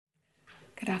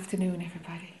Good afternoon,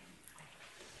 everybody.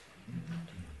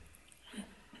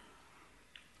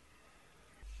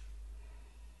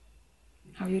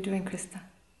 How are you doing, Krista?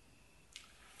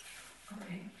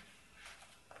 Okay.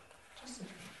 Just okay.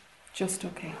 Just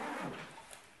okay.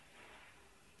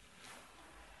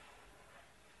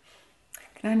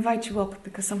 Can I invite you up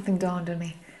because something dawned on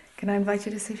me? Can I invite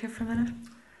you to sit here for a minute?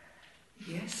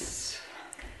 Yes.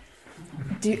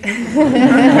 Do you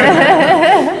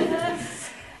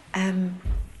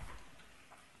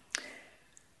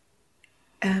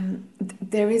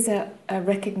there is a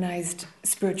recognized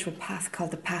spiritual path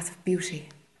called the path of beauty.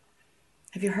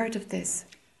 Have you heard of this?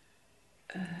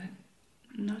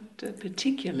 Not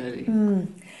particularly.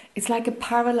 It's like a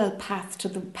parallel path to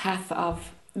the path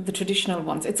of the traditional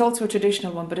ones. It's also a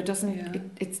traditional one, but it doesn't. Yeah.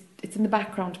 It's in the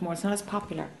background more. It's not as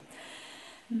popular.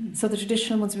 So the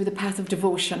traditional ones would be the path of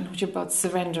devotion, which is about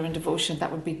surrender and devotion.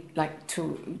 That would be like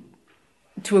to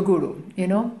a guru, you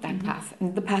know, that path.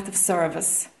 And the path of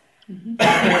service,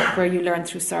 where you learn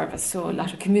through service. So a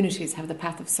lot of communities have the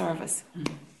path of service.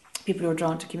 People who are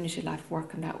drawn to community life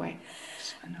work in that way.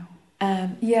 Yes, I know.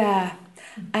 Yeah,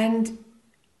 and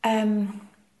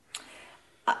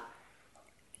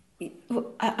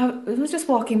I was just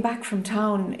walking back from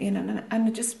town, you know, and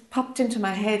it just popped into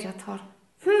my head. I thought,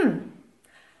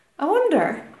 I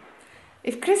wonder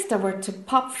if Krista were to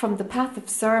pop from the path of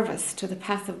service to the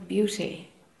path of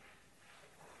beauty,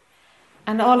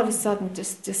 and all of a sudden,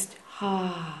 just this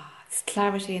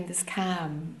clarity and this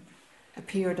calm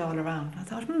appeared all around. I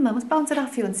thought, I must bounce it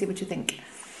off you and see what you think.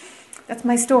 That's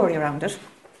my story around it.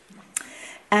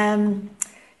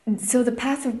 So the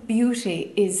path of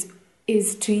beauty is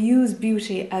to use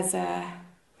beauty as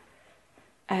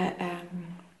as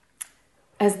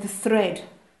the thread.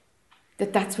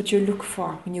 That's what you look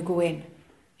for when you go in.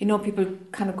 You know, people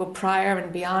kind of go prior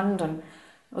and beyond, and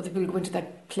other people go into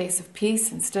that place of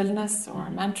peace and stillness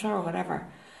or mantra or whatever.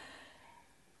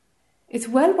 It's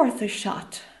well worth a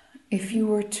shot if you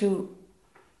were to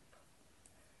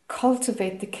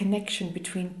cultivate the connection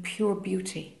between pure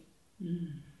beauty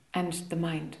and the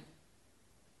mind.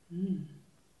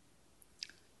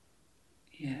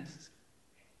 Yes.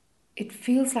 It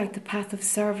feels like the path of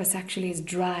service actually is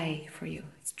dry for you.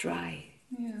 It's dry.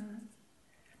 Yeah.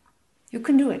 You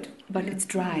can do it, but it's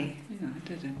dry. Yeah, I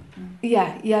did it.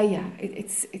 Yeah.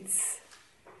 It's.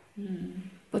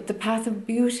 But the path of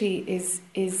beauty is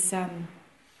it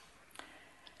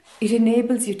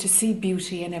enables you to see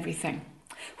beauty in everything.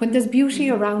 When there's beauty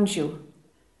around you,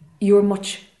 you're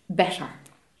much better,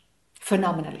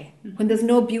 phenomenally. When there's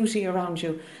no beauty around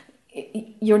you,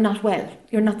 you're not well.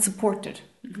 You're not supported.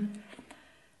 It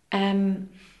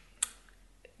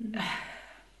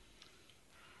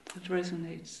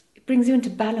resonates. It brings you into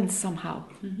balance somehow.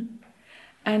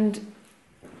 And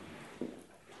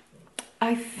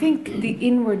I think the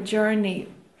inward journey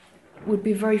would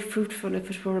be very fruitful if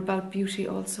it were about beauty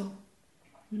also.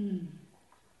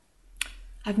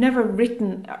 I've never read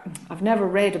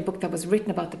a book that was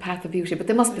written about the path of beauty, but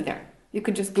they must be there. You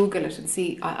could just Google it and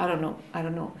see. I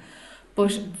don't know.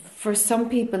 But for some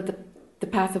people, the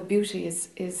path of beauty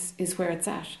is where it's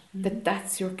at.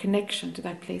 That's your connection to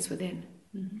that place within.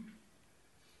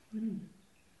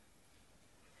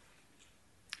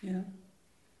 Yeah.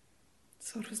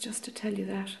 So it was just to tell you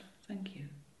that. Thank you.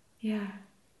 Yeah.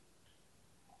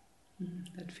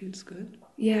 That feels good.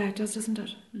 Yeah, it does, doesn't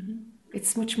it?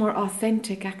 It's much more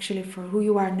authentic, actually, for who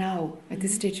you are now at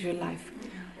this stage of your life. Yeah.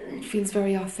 It feels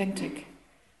very authentic.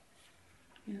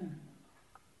 Yeah.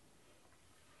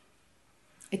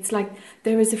 It's like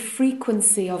there is a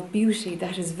frequency of beauty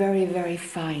that is very, very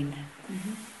fine.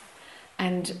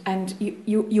 And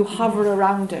you hover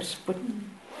around it, but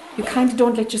you kind of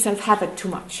don't let yourself have it too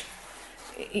much.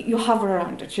 You hover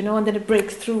around it, you know, and then it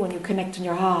breaks through and you connect and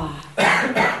you're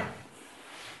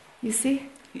You see?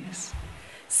 Yes.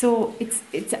 So it's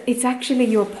actually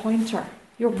your pointer.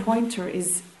 Your pointer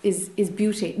is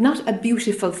beauty. Not a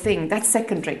beautiful thing. That's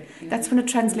secondary. Yeah. That's when it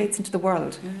translates into the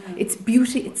world. Yeah. It's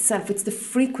beauty itself. It's the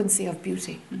frequency of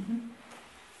beauty.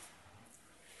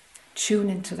 Tune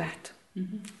into that.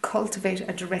 Cultivate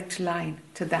a direct line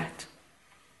to that.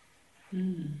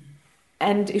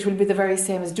 And it will be the very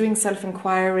same as doing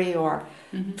self-inquiry, or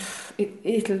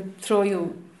it'll throw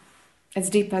you as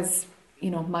deep as, you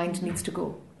know, mind needs to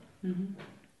go.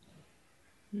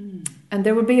 And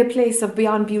there will be a place of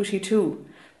beyond beauty too,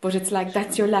 but it's like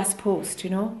that's your last post, you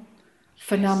know,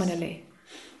 phenomenally.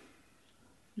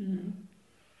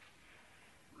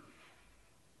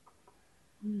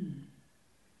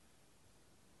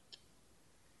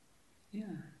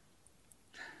 Yeah.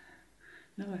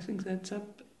 No, I think that's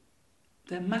up.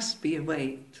 There must be a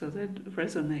way, so that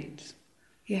resonates.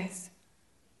 Yes.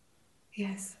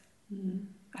 Yes. Mm.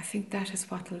 I think that is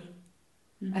what will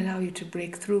Mm. allow you to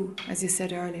break through, as you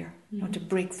said earlier. You know, to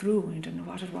break through, and you don't know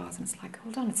what it was. And it's like,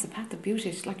 hold on, it's the path of beauty.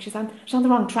 It's like she's on the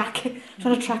wrong track. She's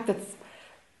on a track that's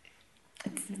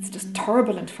it's just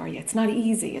turbulent for you. It's not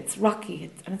easy. It's rocky.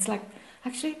 And it's like,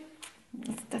 actually,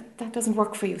 that doesn't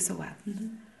work for you so well. Mm-hmm.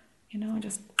 You know,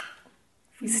 just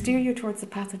if we steer you towards the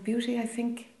path of beauty, I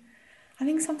think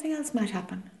something else might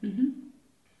happen. Mm-hmm.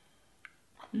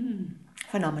 Mm.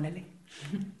 Phenomenally.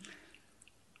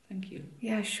 Thank you.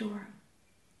 Yeah, sure.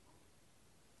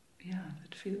 Yeah,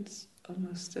 it feels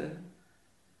almost,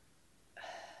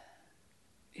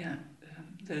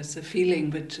 there's a feeling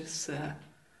which is,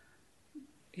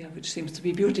 which seems to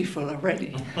be beautiful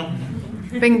already.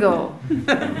 Bingo.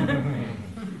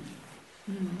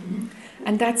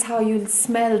 And that's how you'll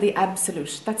smell the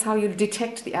absolute. That's how you'll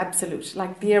detect the absolute.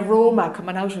 Like the aroma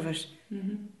coming out of it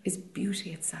is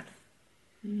beauty itself.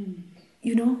 Mm.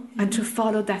 You know? And to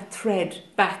follow that thread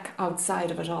back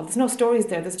outside of it all. There's no stories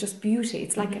there, there's just beauty.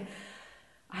 It's like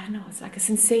it's like a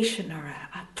sensation or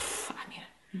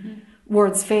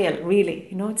words fail, really.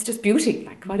 You know, it's just beauty.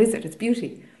 Like, what is it? It's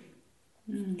beauty.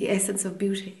 The essence of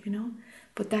beauty, you know?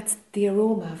 But that's the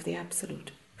aroma of the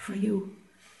absolute for you.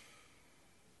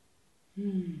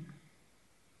 Mm.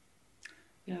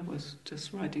 Yeah, I was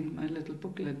just writing my little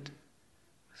booklet.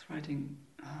 I was writing,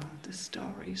 the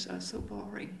stories are so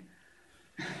boring.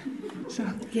 So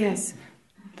yes.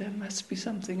 There must be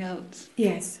something else.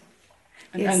 Yes.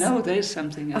 And yes. I know there is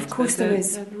something else. Of course there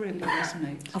is. That really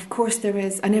resonates. Of course there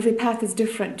is. And every path is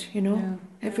different, you know? Yeah.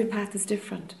 Every path is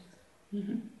different.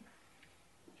 Mm-hmm.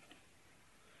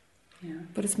 Yeah.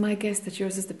 But it's my guess that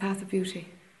yours is the path of beauty.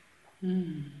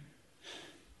 Mm.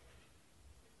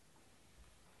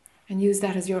 And use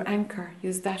that as your anchor.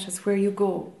 Use that as where you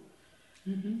go.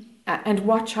 Mm-hmm. And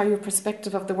watch how your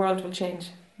perspective of the world will change.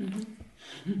 Mm-hmm.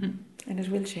 And it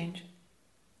will change.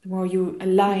 The more you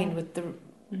align with the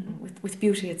with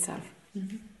beauty itself.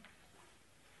 Mm-hmm.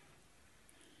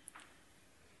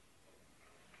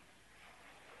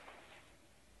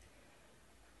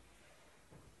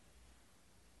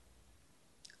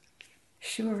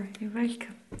 Sure, you're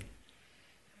welcome.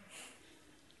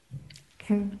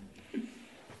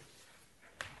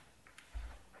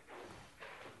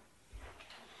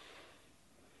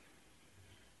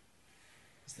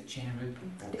 Is the chair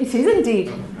open? It is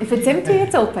indeed. If it's empty,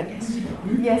 it's open.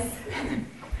 Yes.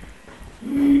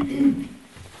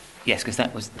 Yes, because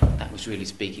that was really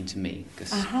speaking to me.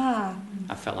 Because I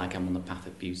felt like I'm on the path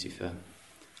of beauty for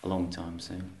a long time.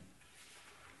 So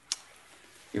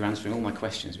you're answering all my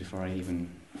questions before I even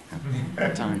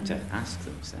have time to ask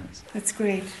them. So that's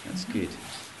great. That's good.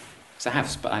 So I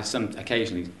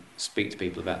occasionally speak to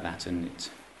people about that, and it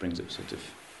brings up sort of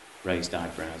raised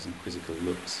eyebrows and quizzical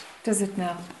looks. Does it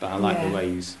now? But I like the way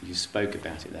you spoke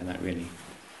about it there. That really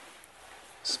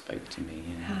spoke to me.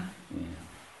 Yeah.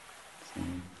 So,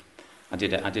 I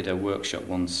did a workshop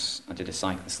once. I did the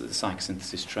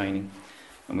psychosynthesis training,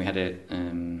 and we had a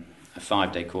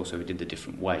 5-day course where we did the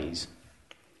different ways.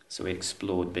 So we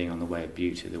explored being on the way of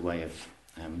beauty, the way of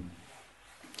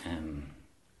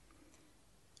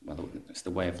it's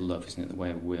the way of love, isn't it? The way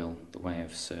of will, the way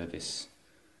of service,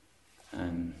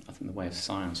 and I think the way of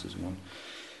science was one.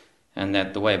 And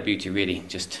that the way of beauty really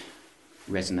just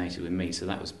resonated with me. So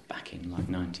that was back in like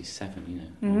 97,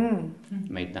 you know.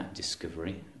 Made that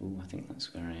discovery. Oh, I think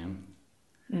that's where I am.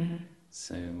 Mm-hmm.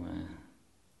 So,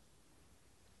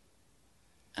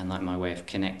 and like my way of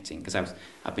connecting, because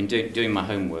I've been doing my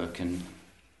homework, and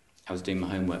I was doing my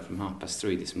homework from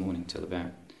 3:30 this morning till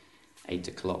about 8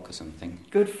 o'clock or something.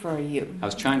 Good for you. I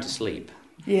was trying to sleep.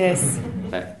 Yes.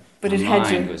 But it my had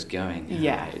you. mind was going.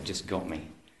 Yeah. It just got me.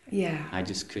 Yeah. I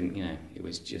just couldn't, it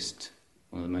was just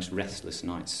one of the most restless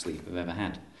nights sleep I've ever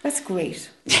had. That's great.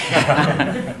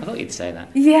 I thought you'd say that.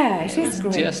 Yeah, it is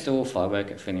great. Just awful. I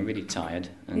woke up feeling really tired.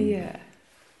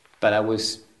 But it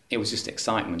was just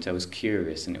excitement. I was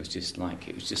curious, and it was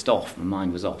just off. My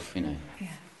mind was off, Yeah.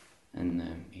 And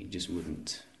it just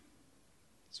wouldn't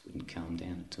calm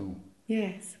down at all.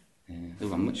 Yes.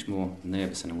 I'm much more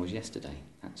nervous than I was yesterday.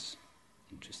 That's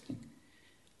interesting.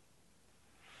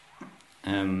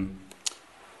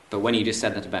 But when you just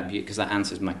said that about beauty, because that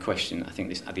answers my question, I think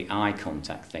the eye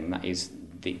contact thing, that is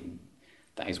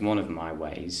one of my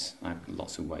ways. I have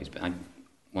lots of ways, but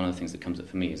one of the things that comes up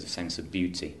for me is a sense of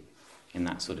beauty in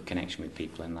that sort of connection with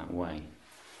people in that way.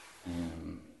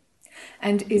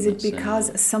 And is it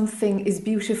because something is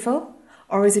beautiful,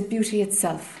 or is it beauty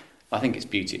itself? I think it's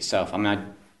beauty itself. I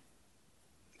mean,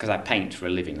 because I paint for a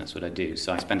living, that's what I do.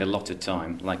 So I spend a lot of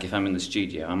time, like if I'm in the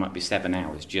studio, I might be 7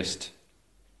 hours just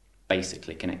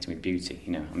basically connecting with beauty.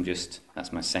 You know,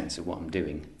 that's my sense of what I'm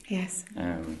doing. Yes.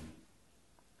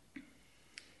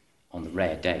 On the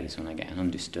rare days when I get an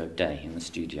undisturbed day in the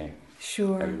studio.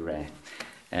 Sure. Very rare.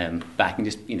 But I can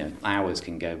just, you know, hours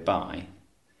can go by,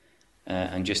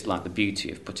 and just like the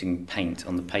beauty of putting paint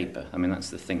on the paper. I mean, that's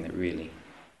the thing that really,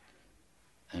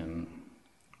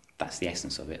 that's the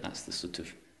essence of it. That's the sort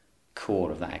of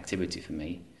core of that activity for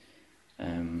me.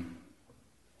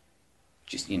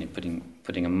 Just, you know,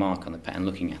 putting a mark on the paint and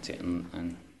looking at it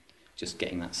and just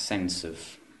getting that sense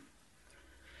of,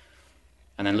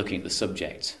 and then looking at the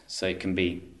subject. So it can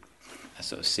be a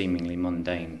sort of seemingly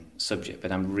mundane subject,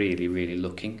 but I'm really, really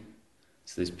looking.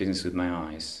 So this business with my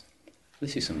eyes,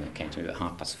 this is something that came to me at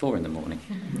 4:30 in the morning.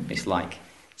 It's like,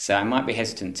 so I might be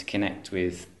hesitant to connect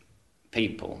with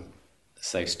people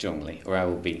so strongly, or I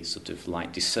will be sort of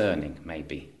like discerning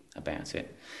maybe about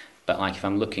it. But like if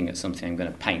I'm looking at something I'm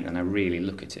going to paint, then I really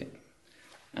look at it.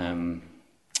 In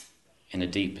a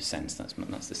deeper sense, that's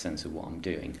the sense of what I'm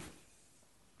doing.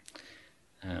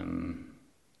 And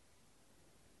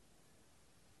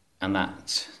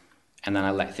then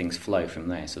I let things flow from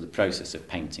there. So the process of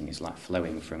painting is like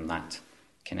flowing from that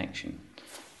connection.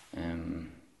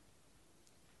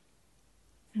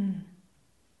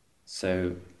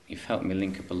 So you've helped me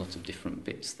link up a lot of different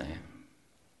bits there.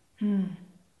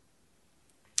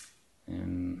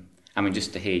 I mean,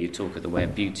 just to hear you talk of the way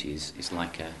of beauty is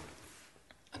like a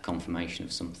confirmation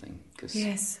of something,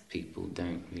 because people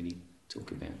don't really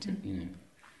talk about it, you know.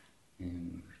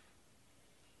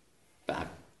 But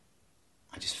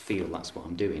I just feel that's what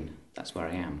I'm doing. That's where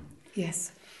I am.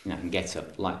 Yes. You know, I can get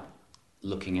up, like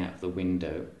looking out the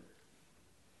window,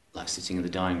 like sitting in the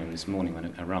dining room this morning when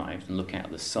I arrived and look out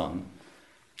at the sun.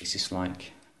 It's just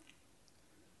like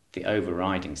the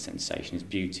overriding sensation is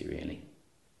beauty, really.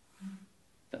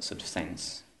 That sort of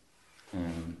sense.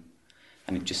 And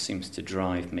it just seems to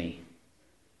drive me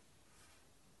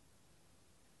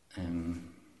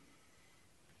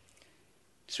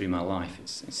through my life. It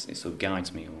sort of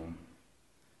guides me. Or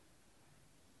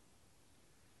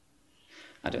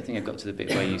I don't think I got to the bit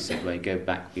where you said where you go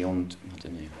back beyond. I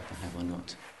don't know. Have I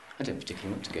not? I don't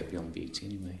particularly want to go beyond beauty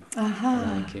anyway.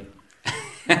 I like it.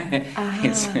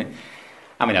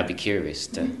 I mean, I'd be curious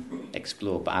to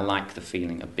explore, but I like the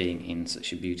feeling of being in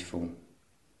such a beautiful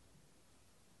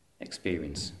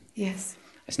experience. Yes.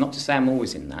 It's not to say I'm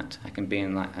always in that. I can be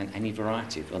in like any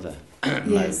variety of other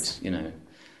modes, you know.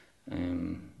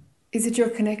 Is it your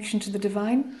connection to the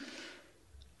divine?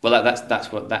 Well,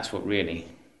 that's what really.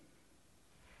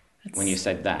 When you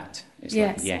said that, it's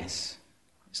like yes.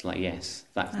 It's like yes.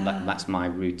 That's my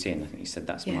routine. I think you said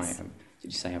that's my.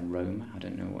 Did you say aroma? I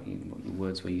don't know what the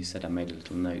words were you said. I made a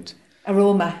little note.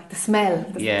 Aroma, the smell,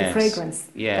 the fragrance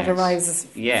that arises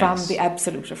from the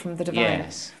absolute or from the divine.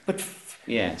 Yes. But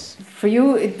yes. For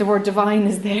you, the word divine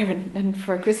is there, and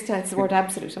for Krista, it's the word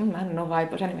absolute. I don't know why,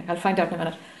 but anyway, I'll find out in a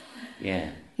minute.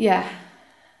 Yeah. Yeah.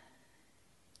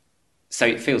 So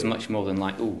it feels much more than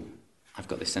like, oh, I've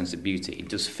got this sense of beauty. It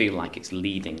does feel like it's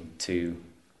leading to,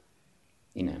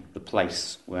 you know, the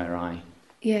place where I...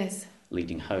 Yes.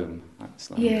 Leading home.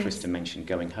 That's like when Krista mentioned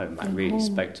going home. That really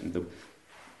spoke to me,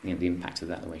 the impact of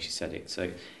that, the way she said it. So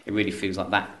it really feels like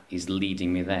that is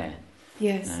leading me there.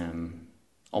 Yes.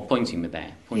 Or pointing me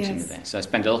there. Me there. So I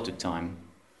spend a lot of time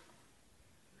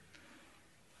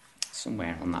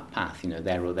somewhere on that path, you know,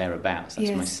 there or thereabouts.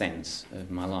 That's my sense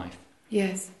of my life.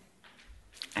 Yes.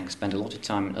 And I spend a lot of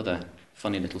time in other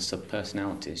funny little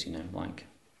sub-personalities, you know, like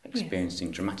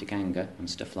experiencing dramatic anger and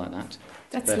stuff like that.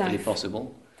 That's perfectly life.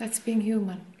 Possible. That's being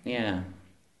human. Yeah.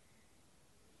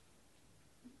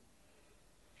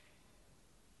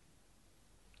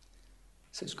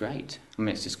 So it's great. I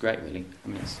mean, it's just great, really. I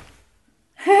mean,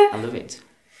 I love it.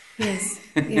 Yes,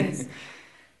 yes,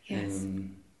 yes.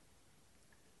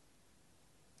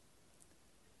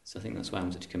 So I think that's why I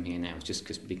wanted to come here now. It's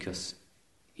just because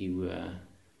you were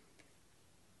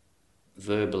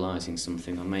verbalising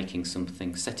something or making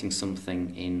something, setting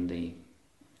something in the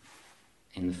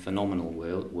phenomenal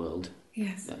world.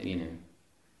 Yes. That, you know,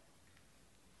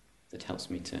 that helps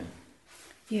me to.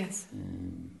 Yes.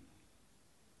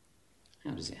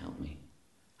 How does it help me?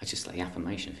 I just like the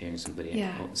affirmation of hearing somebody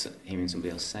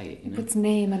else say it. You know? Puts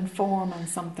name and form on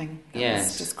something.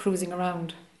 Yes. Just cruising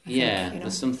around. I think, you know?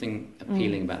 There's something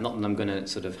appealing about. Not that I'm going to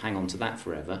sort of hang on to that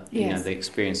forever. Yes. You know, the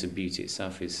experience of beauty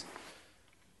itself is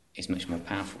much more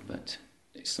powerful, but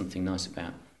it's something nice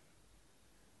about.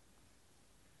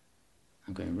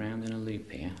 I'm going round in a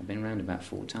loop here. I've been round about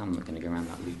 4 times. I'm not going to go around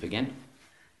that loop again.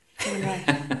 It's all right.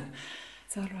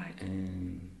 It's all right.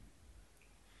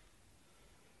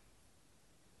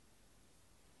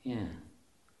 Yeah.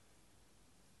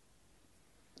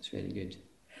 It's really good.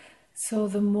 So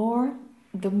the more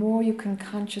you can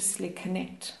consciously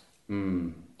connect.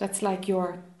 That's like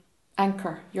your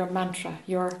anchor, your mantra,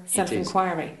 your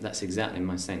self-inquiry. That's exactly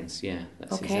my sense, yeah.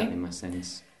 That's exactly my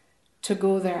sense. To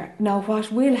go there. Now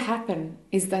what will happen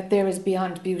is that there is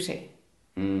beyond beauty.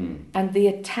 And the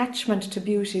attachment to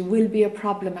beauty will be a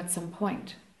problem at some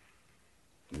point.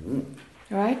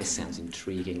 Right? This sounds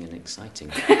intriguing and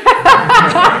exciting.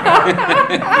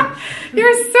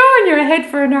 You're so in your head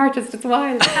for an artist, it's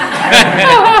wild.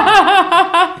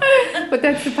 But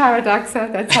that's the paradox, huh?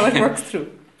 That's how it works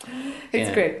through. It's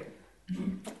great.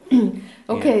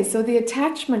 Okay, so the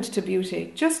attachment to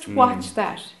beauty, just watch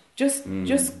that. Just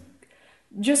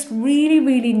really,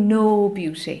 really know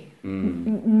beauty.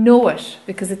 Know it,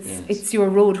 because it's your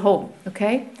road home,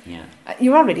 okay? Yeah.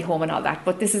 You're already home and all that,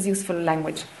 but this is useful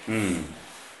language.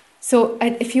 So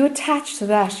if you attach to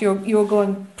that, you're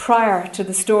going prior to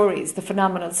the stories, the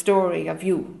phenomenal story of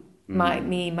you, my,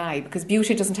 because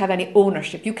beauty doesn't have any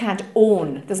ownership. You can't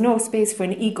own. There's no space for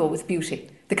an ego with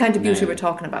beauty, the kind of beauty we're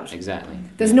talking about. Exactly.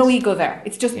 There's no ego there.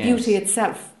 It's just beauty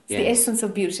itself. It's the essence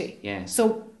of beauty. Yes.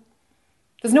 So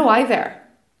there's no I there.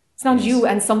 It's not you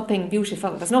and something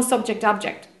beautiful. There's no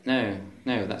subject-object. No,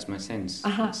 that's my sense.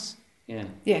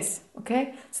 Yes,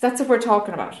 okay? So that's what we're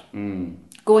talking about.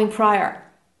 Going prior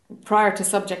to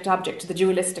subject-object, to the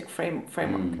dualistic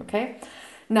framework, okay?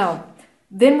 Now,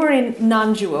 then we're in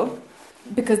non-dual,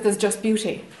 because there's just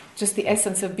beauty, just the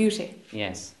essence of beauty.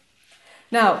 Yes.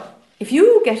 Now, if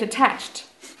you get attached,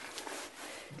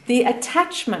 the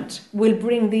attachment will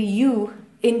bring the you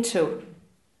into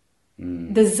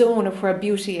the zone of where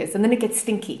beauty is, and then it gets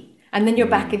stinky, and then you're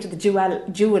back into the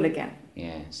dual again.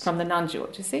 Yes. From the non-dual,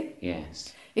 do you see?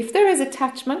 Yes. If there is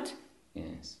attachment,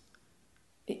 yes,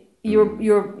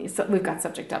 so we've got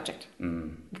subject-object.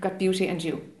 We've got beauty and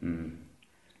you.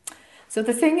 So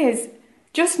the thing is,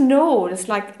 just know, it's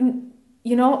like,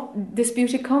 this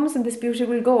beauty comes and this beauty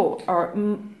will go, or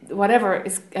whatever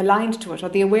is aligned to it, or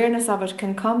the awareness of it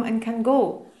can come and can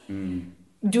go.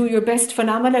 Do your best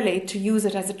phenomenally to use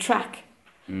it as a track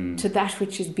to that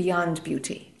which is beyond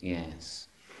beauty. Yes.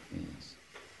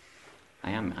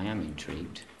 I am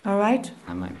intrigued. All right?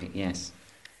 I might be, yes.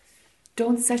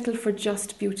 Don't settle for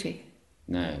just beauty.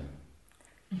 No.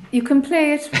 You can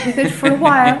play it with it for a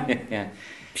while. Yeah.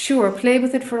 Sure, play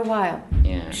with it for a while.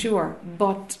 Yeah. Sure,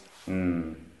 but...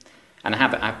 And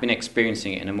I've been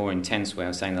experiencing it in a more intense way, I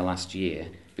was saying, the last year,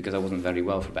 because I wasn't very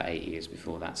well for about 8 years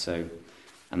before that, so...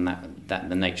 And that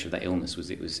the nature of that illness was,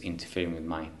 it was interfering with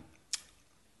my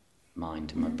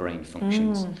mind and my brain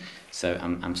functions. So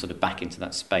I'm sort of back into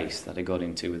that space that I got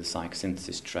into with the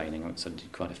psychosynthesis training. I sort of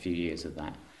did quite a few years of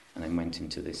that, and then went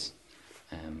into this,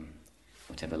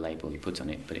 whatever label you put on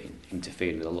it, but it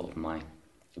interfered with a lot of my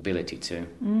ability to.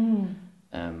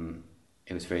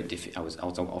 It was very difficult. I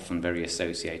was often very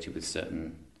associated with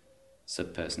certain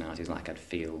subpersonalities, like I'd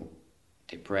feel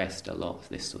depressed a lot,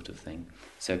 this sort of thing.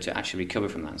 So to actually recover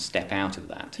from that and step out of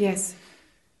that, yes,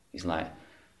 is like,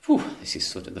 whew, this is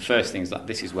sort of the first thing is like,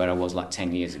 this is where I was like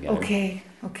 10 years ago. Okay.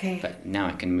 But now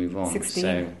I can move on. 16.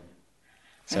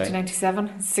 So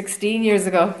 1997, 16 years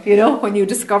ago, when you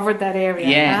discovered that area.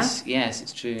 Yes,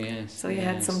 it's true, yes. So you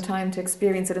had some time to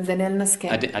experience it, and then illness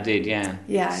came. I did, yeah.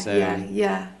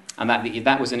 Yeah. And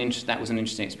that was an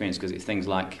interesting experience, because it's things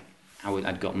like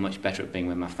I'd gotten much better at being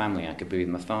with my family. I could be with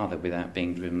my father without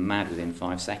being driven mad within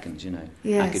 5 seconds,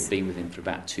 Yes. I could be with him for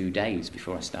about 2 days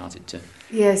before I started to,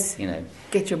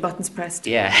 get your buttons pressed.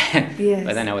 Yeah. Yes.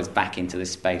 But then I was back into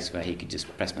this space where he could just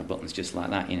press my buttons just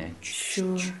like that,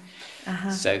 Sure.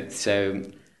 So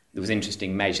there was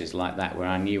interesting measures like that where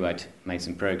I knew I'd made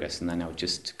some progress, and then I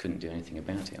just couldn't do anything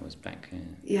about it. I was back.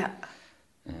 Yeah.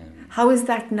 How is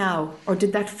that now? Or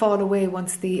did that fall away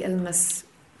once the illness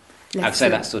left? I'd say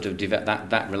that sort of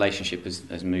that relationship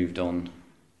has moved on.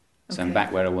 So I'm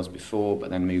back where I was before,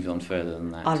 but then moved on further than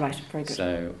that. All right, very good.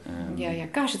 So yeah.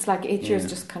 Gosh, it's like 8 years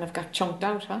just kind of got chunked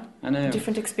out, huh? I know. A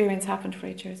different experience happened for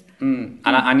 8 years. And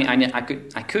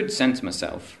I could center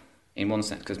myself in one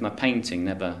sense, because my painting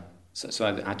never. So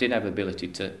I did have the ability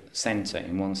to center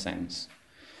in one sense.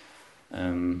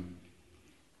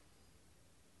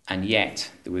 And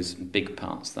yet there was big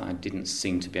parts that I didn't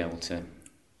seem to be able to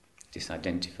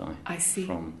disidentify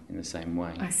from in the same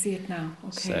way. I see it now.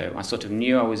 Okay. So I sort of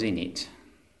knew I was in it.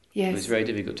 Yes. It was very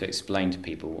difficult to explain to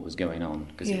people what was going on,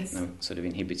 because it sort of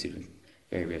inhibited with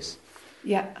various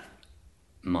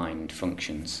mind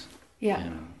functions. Yeah.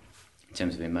 In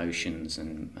terms of emotions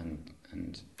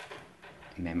and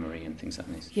memory and things like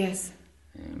this. Yes.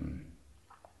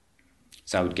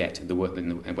 So I would get to the work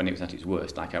when it was at its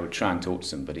worst. Like I would try and talk to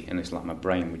somebody, and it's like my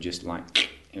brain would just like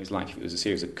it was like if it was a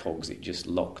series of cogs, it just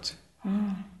locked. Oh.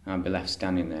 And I'd be left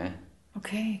standing there.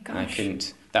 Okay, gosh. And I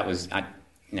couldn't. That was,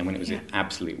 when it was at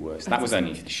absolute worst. That was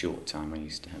only a short time I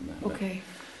used to have that. Okay.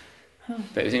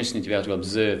 But it was interesting to be able to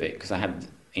observe it because I had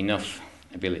enough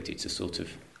ability to sort of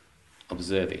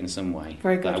observe it in some way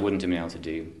that I wouldn't have been able to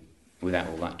do without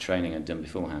all that training I'd done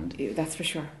beforehand. That's for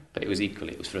sure. But it was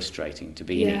frustrating to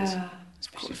be in it,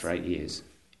 especially for 8 years.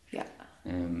 Yeah.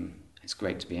 It's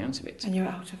great to be out of it. And you're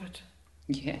out of it.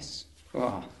 Yes.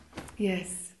 Oh.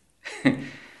 Yes.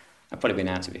 I've probably been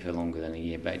out of it for longer than a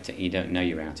year, but you don't know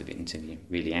you're out of it until you're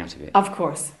really out of it. Of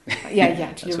course.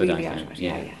 Yeah, till you're really out of it.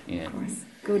 Yeah. Of course.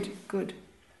 Good.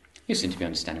 You seem to be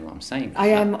understanding what I'm saying.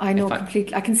 I know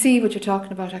completely. I can see what you're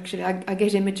talking about, actually. I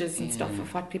get images and stuff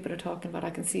of what people are talking about. I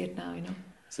can see it now,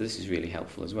 So this is really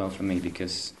helpful as well for me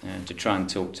because to try and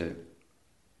talk to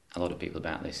a lot of people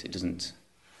about this, didn't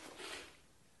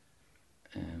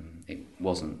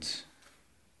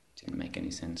make any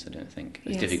sense, I don't think. It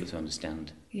was difficult to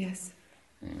understand. Yes.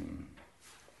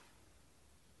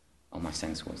 All my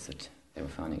sense was that they were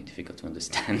finding it difficult to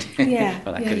understand. Yeah.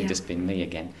 But that could have just been me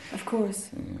again. Of course.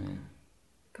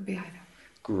 Could be either.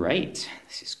 Great.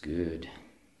 This is good.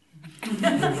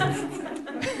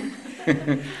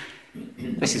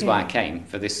 This is why I came,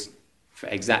 for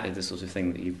exactly the sort of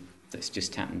thing that's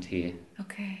just happened here.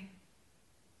 Okay.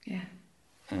 Yeah.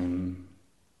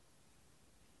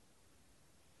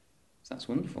 So that's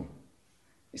wonderful.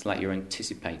 It's like you're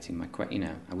anticipating my question.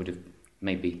 I would have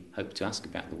maybe hoped to ask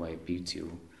about the way of beauty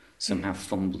or somehow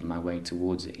fumbled my way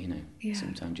towards it,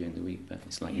 sometime during the week. But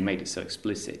it's like you made it so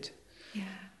explicit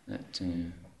that...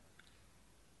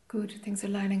 Good. Things are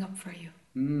lining up for you.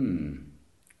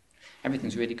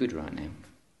 Everything's really good right now.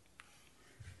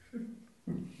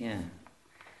 Yeah.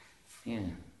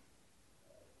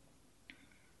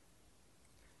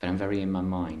 But I'm very in my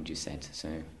mind, you said,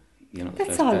 so you're not the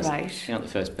That's first all person. right. You're not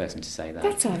the first person to say that.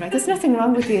 That's all right. There's nothing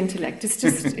wrong with the intellect. It's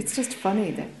just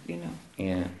funny that,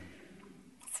 Yeah.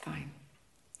 It's fine.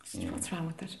 Yeah. What's wrong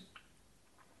with it?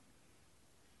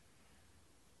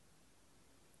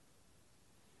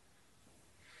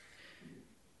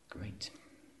 Great.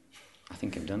 I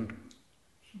think I'm done.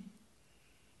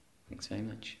 Thanks very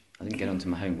much. I didn't get onto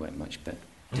my homework much, but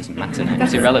it doesn't matter now.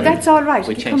 It's irrelevant. That's all right.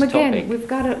 We You come again. topic. We've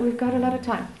got a lot of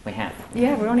time. We have.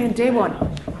 Yeah, we're only on day one.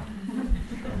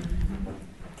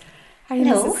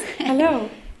 Hello. Hello.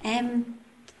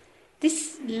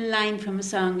 This line from a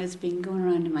song has been going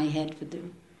around in my head for the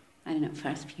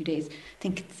first few days.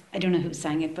 I don't know who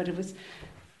sang it, but it was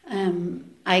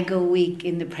I go weak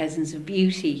in the presence of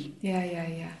beauty.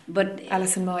 Yeah. But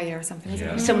Alison Moyer or something, isn't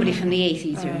it? Somebody from the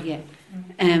 80s,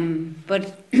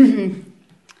 but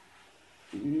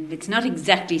it's not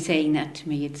exactly saying that to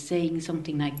me. It's saying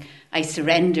something like, I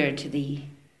surrender to the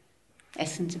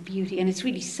essence of beauty. And it's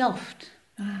really soft.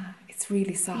 It's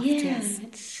really soft, yeah, yes.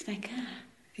 It's like...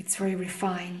 It's very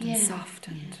refined and soft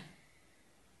and... Yeah.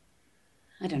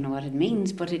 I don't know what it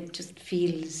means, but it just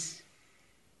feels...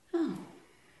 Oh.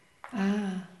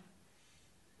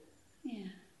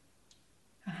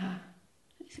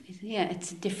 Yeah.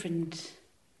 It's a different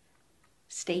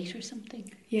state or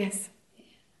something. Yes.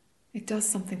 It does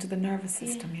something to the nervous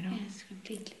system, Yes,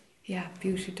 completely. Yeah,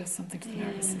 beauty does something to the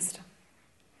nervous system.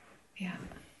 Yeah.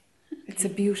 Okay. It's a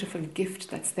beautiful gift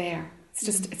that's there.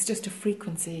 It's just a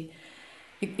frequency.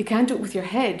 You can't do it with your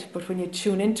head, but when you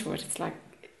tune into it, it's like...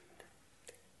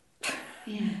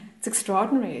 It's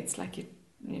extraordinary. It's like you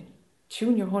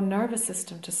tune your whole nervous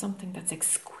system to something that's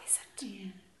exquisite.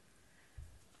 Yeah.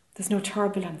 There's no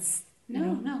turbulence.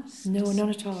 No. No, none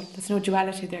at all. There's no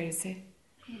duality there, you see.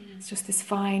 Yeah. It's just this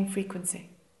fine frequency.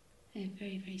 Yeah,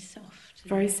 very, very soft.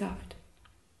 Very soft.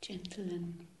 Gentle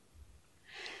and...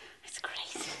 It's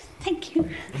great. Thank you.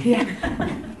 Yeah.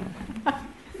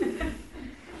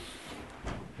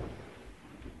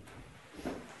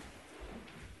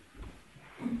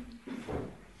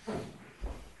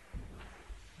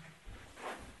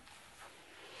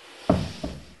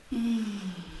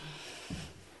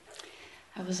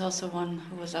 I was also one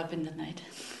who was up in the night.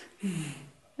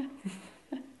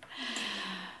 But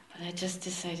I just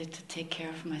decided to take care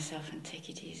of myself and take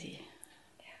it easy.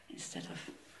 Instead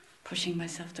of pushing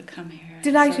myself to come here.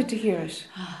 Delighted to hear it.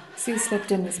 So you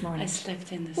slept in this morning. I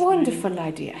slept in this Wonderful morning.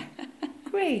 idea.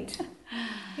 Great.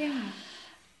 Yeah.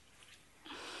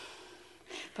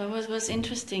 But what was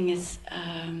interesting is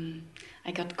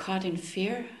I got caught in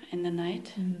fear in the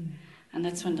night. And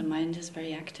that's when the mind is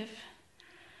very active.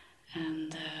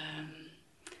 And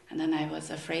then I was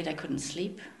afraid I couldn't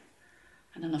sleep.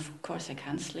 And then of course I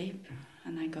can't sleep.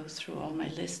 And I go through all my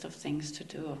list of things to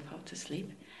do of how to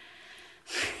sleep.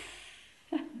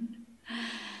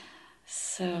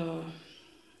 So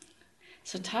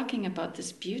So talking about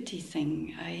this beauty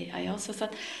thing, I also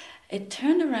thought it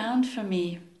turned around for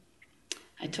me.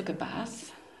 I took a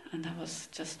bath, and that was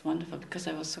just wonderful because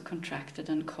I was so contracted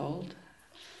and cold.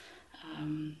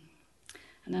 And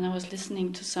then I was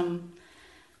listening to some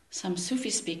Sufi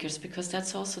speakers, because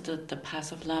that's also the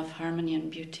path of love, harmony and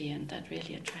beauty, and that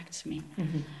really attracts me.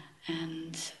 Mm-hmm.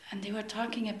 And they were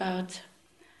talking about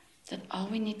that all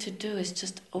we need to do is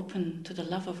just open to the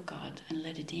love of God and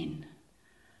let it in.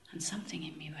 And something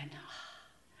in me went,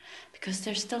 because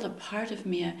there's still a part of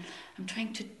me, I'm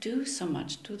trying to do so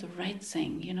much, do the right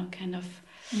thing, kind of.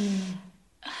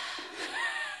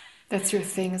 That's your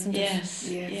thing, isn't it?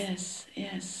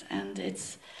 Yes. And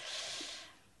it's...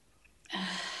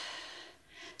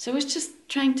 so I was just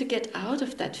trying to get out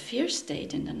of that fear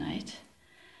state in the night.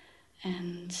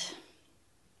 And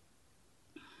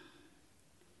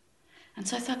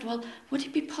so I thought, well, would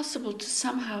it be possible to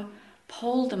somehow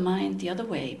pull the mind the other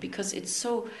way? Because it's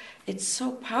so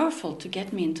powerful to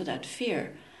get me into that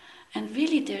fear. And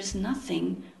really there's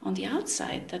nothing on the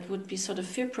outside that would be sort of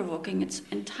fear-provoking. It's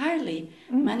entirely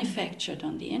manufactured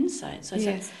on the inside. So I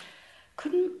said,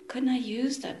 couldn't I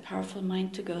use that powerful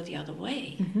mind to go the other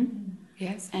way? Mm-hmm.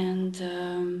 Yes.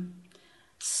 And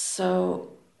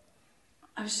so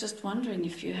I was just wondering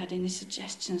if you had any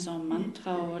suggestions on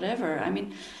mantra or whatever. I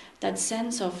mean, that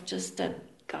sense of just that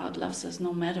God loves us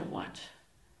no matter what.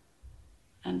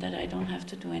 And that I don't have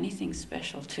to do anything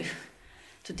special to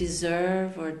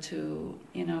deserve or to,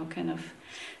 kind of...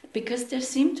 Because there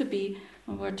seem to be,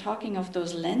 when we're talking of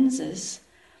those lenses,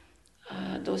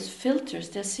 those filters,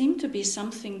 there seem to be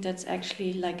something that's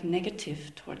actually like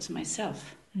negative towards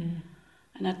myself.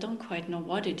 And I don't quite know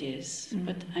what it is,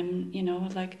 but I'm,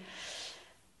 like...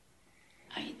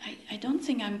 I don't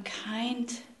think I'm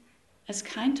as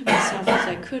kind to myself as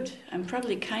I could. I'm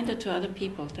probably kinder to other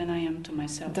people than I am to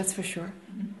myself. That's for sure.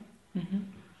 Mm-hmm.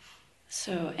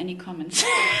 So, any comments?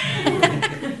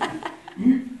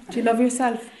 Do you love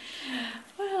yourself?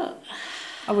 Well...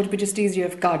 Or would it be just easier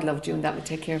if God loved you and that would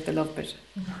take care of the love bit?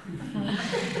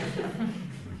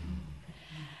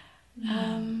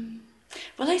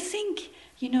 Well, I think,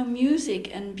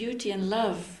 music and beauty and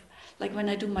love, like when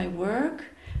I do my work,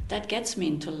 that gets me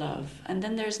into love. And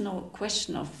then there's no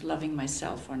question of loving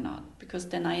myself or not, because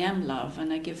then I am love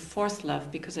and I give forth love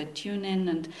because I tune in,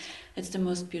 and it's the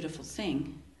most beautiful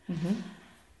thing. Mm-hmm.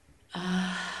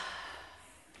 I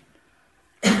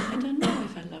don't know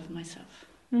if I love myself.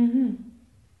 Mm-hmm.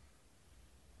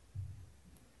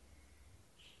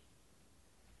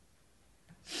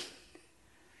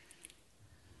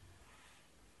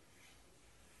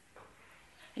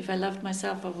 If I loved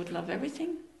myself, I would love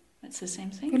everything. That's the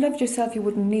same thing. If you loved yourself, you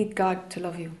wouldn't need God to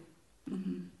love you.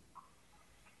 Mm-hmm.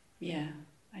 Yeah,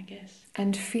 I guess.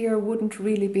 And fear wouldn't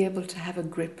really be able to have a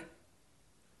grip.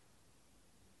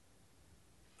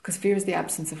 Because fear is the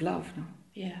absence of love, no?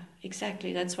 Yeah,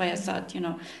 exactly. That's why I thought,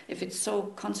 if it's so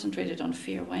concentrated on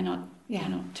fear, why not,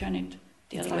 turn it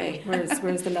the other way?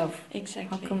 Where's the love?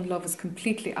 Exactly. How come love is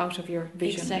completely out of your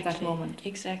vision at that moment?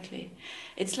 Exactly.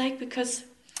 It's like, because,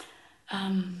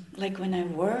 like when I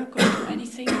work or do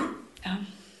anything,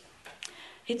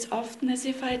 it's often as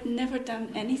if I'd never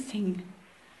done anything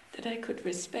that I could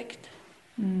respect.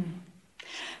 And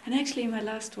actually, in my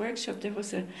last workshop, there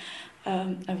was a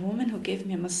woman who gave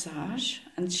me a massage,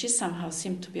 and she somehow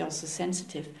seemed to be also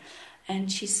sensitive.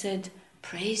 And she said,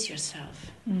 praise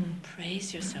yourself,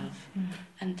 praise yourself.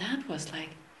 And that was like,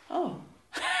 oh,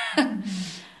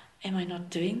 am I not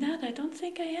doing that? I don't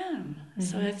think I am.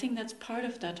 So I think that's part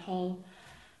of that whole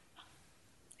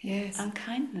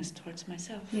unkindness towards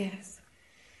myself. Yes.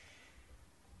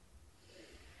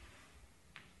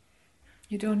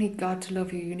 You don't need God to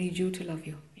love you, you need you to love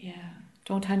you. Yeah.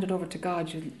 Don't hand it over to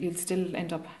God, you'll still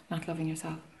end up not loving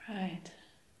yourself. Right.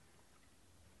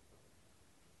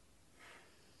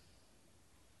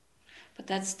 But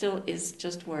that still is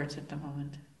just words at the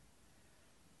moment.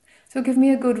 So give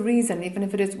me a good reason, even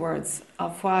if it is words,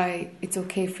 of why it's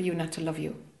okay for you not to love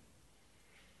you.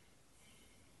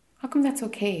 How come that's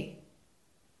okay?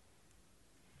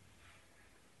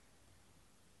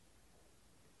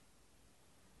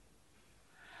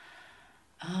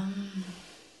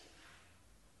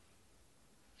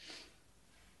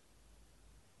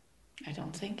 I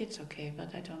don't think it's okay,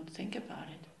 but I don't think about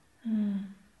it.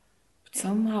 But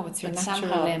somehow it's your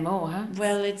natural MO, huh?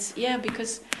 Well,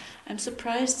 because I'm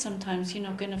surprised sometimes,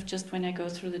 kind of just when I go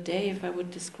through the day, if I would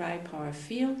describe how I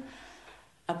feel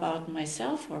about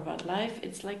myself or about life,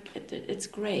 it's like it's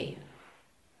grey.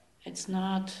 It's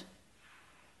not...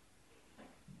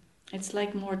 It's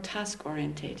like more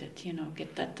task-orientated,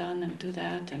 get that done and do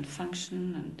that and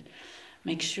function.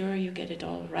 make sure you get it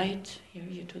all right,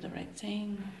 you do the right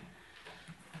thing.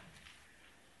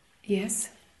 Yes,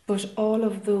 but all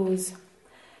of those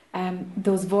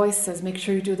voices, make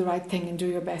sure you do the right thing and do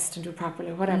your best and do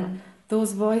properly, whatever.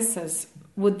 Those voices,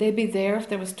 would they be there if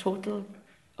there was total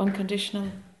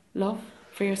unconditional love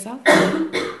for yourself?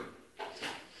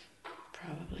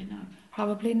 Probably not.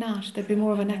 Probably not. There'd be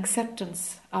more of an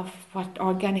acceptance of what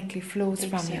organically flows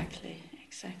from you.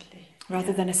 Exactly.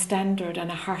 Rather than a standard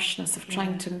and a harshness of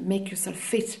trying to make yourself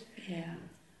fit. Yeah.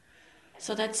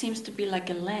 So that seems to be like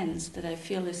a lens that I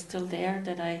feel is still there,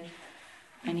 that I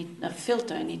need a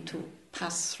filter I need to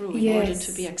pass through in order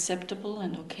to be acceptable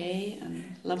and okay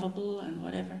and lovable and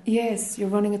whatever. Yes, you're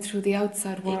running it through the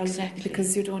outside world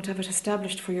because you don't have it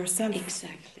established for yourself.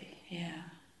 Exactly, yeah.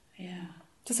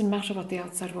 Doesn't matter what the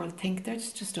outside world think, they're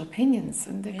just opinions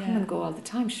and they come and go all the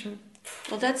time, sure.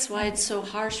 Well, that's why it's so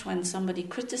harsh when somebody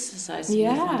criticizes me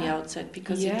from the outside,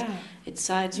 because it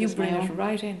sides with my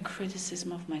own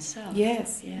criticism of myself.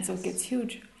 Yes, so it gets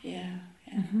huge. Yeah.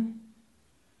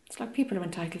 It's like people are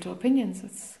entitled to opinions.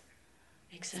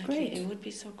 Exactly. Great. It would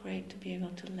be so great to be able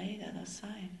to lay that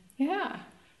aside. Yeah.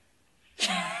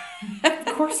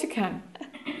 Of course you can.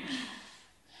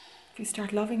 If you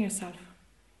start loving yourself.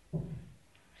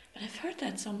 But I've heard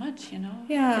that so much,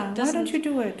 Yeah, why don't you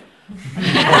do it?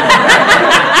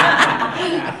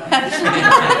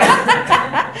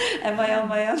 Am I on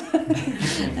my own?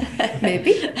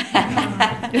 Maybe.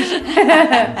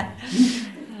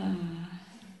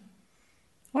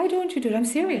 Why don't you do it? I'm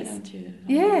serious. Why don't you?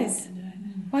 Yes.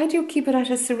 Why do you keep it at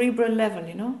a cerebral level,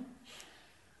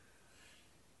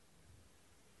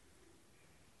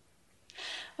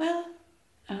 Well,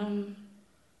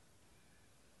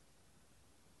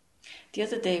 the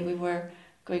other day we were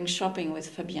going shopping with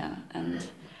Fabien and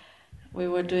we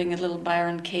were doing a little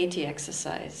Byron Katie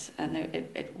exercise, and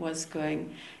it was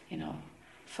going,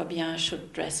 Fabien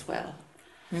should dress well.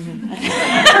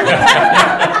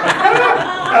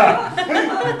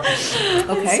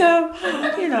 Okay. So,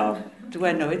 do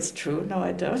I know it's true? No,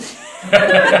 I don't.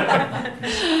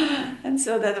 And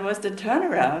so that was the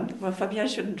turnaround. Well, Fabien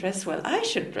shouldn't dress well. I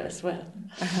should dress well.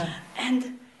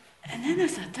 And then I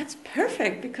thought, that's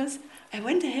perfect, because I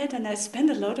went ahead and I spent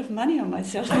a lot of money on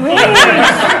myself.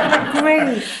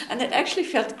 Great. And it actually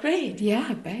felt great. Yeah,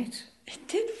 I bet. It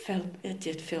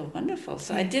did feel wonderful.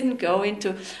 So I didn't go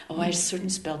into, I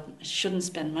shouldn't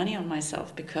spend money on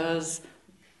myself because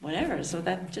whatever. So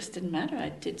that just didn't matter. I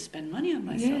did spend money on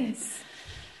myself. Yes.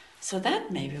 So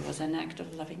that maybe was an act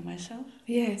of loving myself.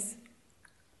 Yes.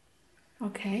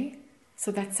 Okay.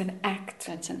 So that's an act.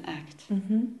 That's an act.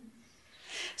 Mm-hmm.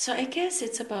 So I guess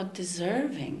it's about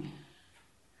deserving.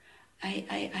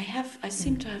 I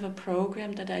seem to have a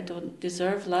program that I don't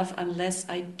deserve love unless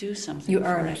I do something. You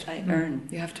earn it. I earn.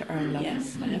 You have to earn love.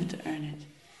 Yes, I have to earn it.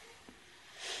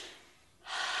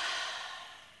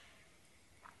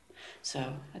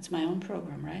 So that's my own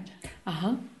program, right?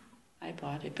 I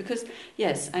bought it because,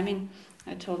 yes,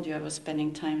 I told you I was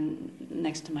spending time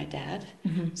next to my dad,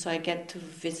 so I get to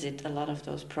visit a lot of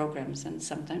those programs, and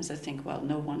sometimes I think, well,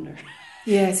 no wonder.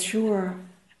 Yes, sure.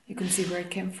 You can see where it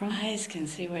came from. Eyes can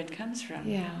see where it comes from.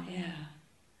 Yeah.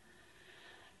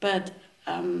 But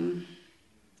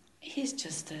he's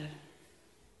just a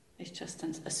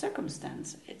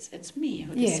circumstance. It's me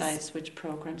who decides which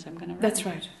programs I'm going to run. That's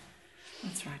right.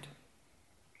 That's right.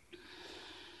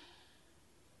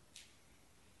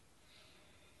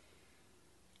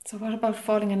 So what about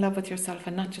falling in love with yourself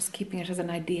and not just keeping it as an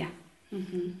idea?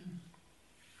 Mm-hmm.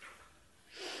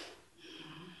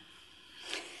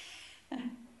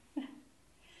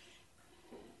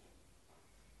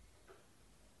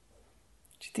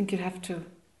 Do you think you'd have to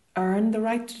earn the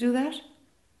right to do that?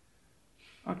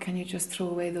 Or can you just throw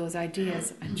away those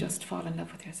ideas and just fall in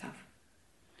love with yourself?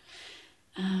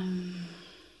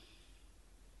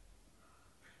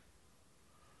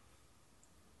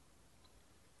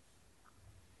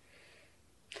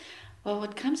 Well,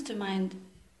 what comes to mind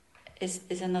is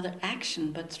another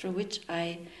action, but through which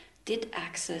I did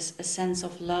access a sense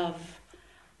of love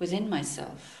within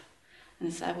myself. And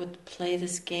as I would play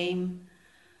this game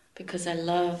because I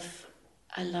love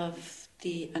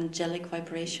the angelic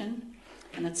vibration.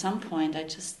 And at some point I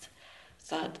just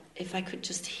thought, if I could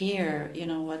just hear,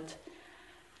 what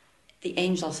the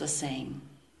angels are saying,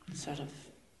 sort of,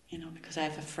 because I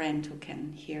have a friend who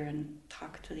can hear and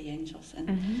talk to the angels.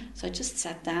 And so I just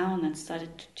sat down and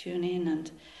started to tune in and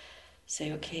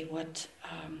say, okay, what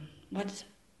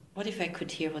if I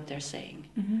could hear what they're saying?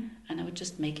 And I would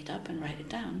just make it up and write it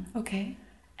down. Okay.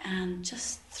 And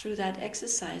just through that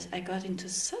exercise, I got into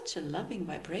such a loving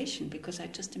vibration because I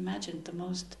just imagined the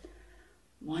most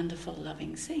wonderful,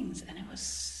 loving things, and it was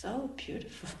so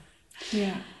beautiful.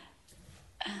 Yeah.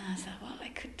 And I thought, well, I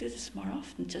could do this more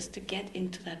often, just to get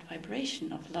into that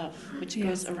vibration of love, which Yes.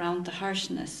 goes around the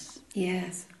harshness.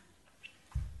 Yes.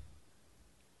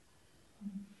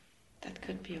 That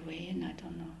could be a way in. I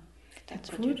don't know if that's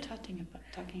It what you're could. talking about.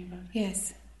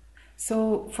 Yes.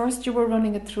 So first you were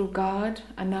running it through God,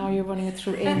 and now you're running it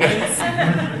through angels.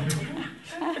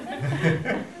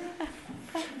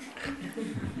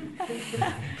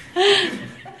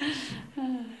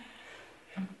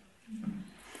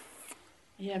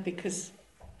 Yeah, because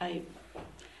I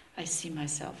see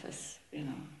myself as,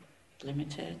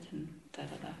 limited and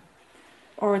da-da-da.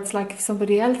 Or it's like if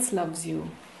somebody else loves you,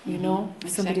 you know,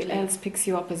 if somebody exactly. else picks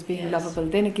you up as being Yes. lovable,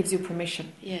 then it gives you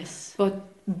permission. Yes. But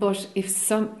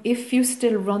if you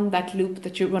still run that loop,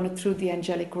 that you run it through the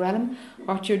angelic realm,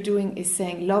 what you're doing is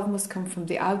saying love must come from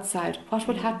the outside. What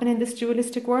would happen in this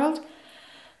dualistic world?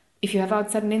 If you have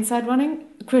outside and inside running,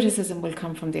 criticism will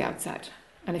come from the outside.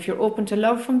 And if you're open to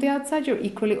love from the outside, you're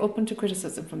equally open to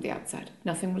criticism from the outside.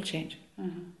 Nothing will change.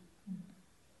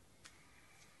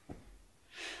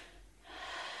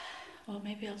 Well,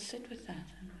 maybe I'll sit with that.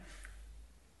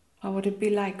 What would it be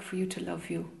like for you to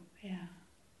love you? Yeah.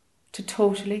 To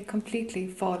totally, completely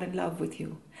fall in love with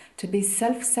you. To be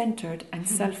self-centered and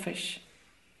selfish.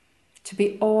 To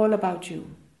be all about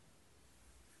you.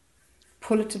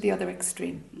 Pull it to the other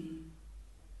extreme.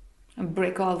 And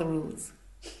break all the rules.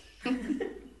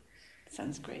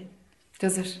 Sounds great.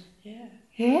 Does it? Yeah.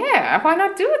 Yeah, why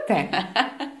not do it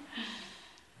then?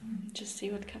 Just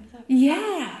see what comes up.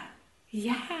 Yeah.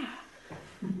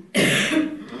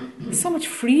 There's so much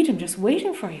freedom just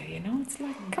waiting for you, you know? It's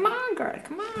like, come on, girl,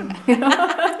 come on. You know?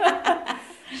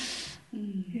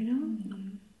 You know?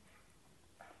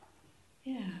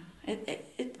 Yeah.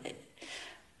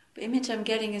 The image I'm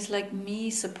getting is like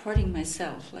me supporting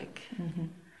myself, like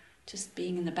just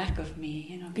being in the back of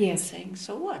me, kind of saying,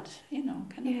 so what? Kind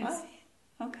of, Yes.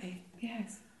 okay.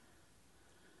 Yes.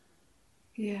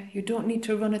 Yeah, you don't need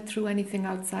to run it through anything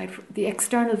outside. The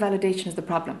external validation is the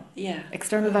problem. Yeah.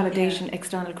 External validation,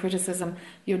 external criticism.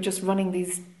 You're just running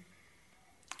these...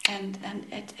 And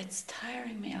it's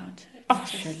tiring me out.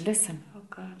 Sure, listen. Oh,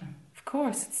 God. Of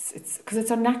course, it's because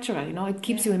it's unnatural, you know. It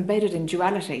keeps you embedded in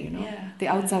duality, you know. Yeah, the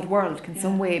outside world can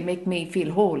some way make me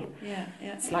feel whole. Yeah.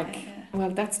 It's like,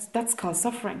 well, that's caused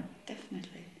suffering.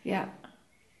 Definitely. Yeah.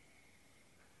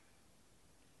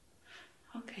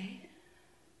 Okay.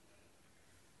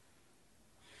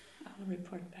 I'll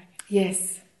report back.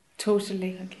 Yes,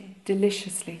 totally. Okay.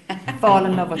 Deliciously. Fall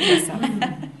in love with yourself.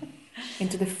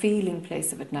 Into the feeling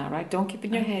place of it now, right? Don't keep it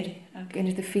in your head. Okay. Get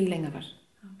into the feeling of it.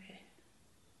 Okay.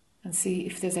 And see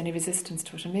if there's any resistance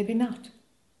to it, and maybe not.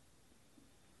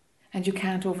 And you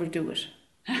can't overdo it.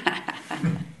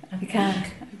 You can't.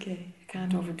 Okay. You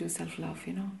can't overdo self-love,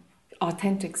 you know.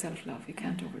 Authentic self-love, you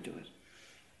can't overdo it.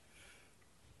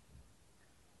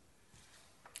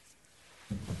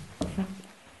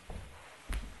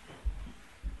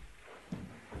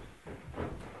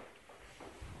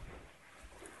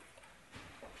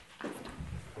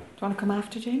 Do you want to come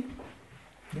after Jane?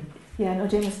 Yeah, no,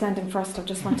 Jane is standing first. I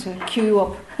just want to cue you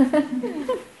up.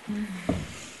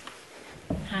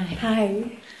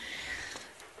 Hi.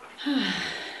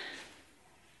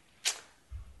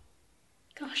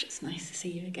 Gosh, it's nice to see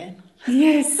you again.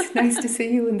 Yes, nice to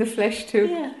see you in the flesh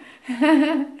too.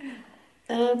 Yeah.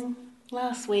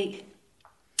 Last week,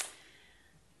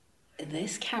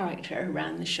 this character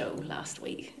ran the show last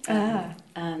week.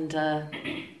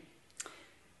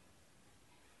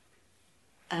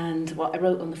 And what I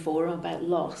wrote on the forum about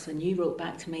loss, and you wrote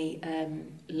back to me,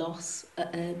 loss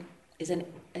is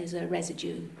a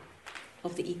residue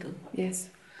of the ego. Yes.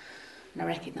 And I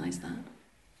recognise that.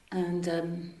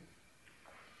 And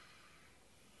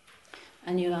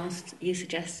you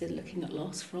suggested looking at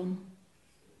loss from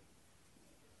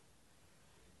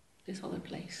this other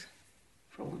place,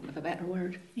 for want of a better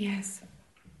word. Yes.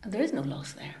 And there is no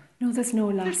loss there. No, there's no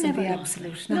loss in the loss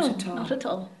absolute. there. Not at all. Not at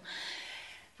all.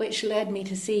 Which led me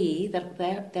to see that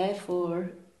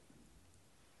therefore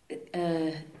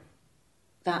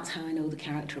that's how I know the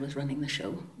character was running the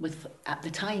show. At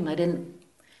the time I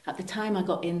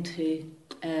got into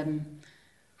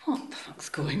what the fuck's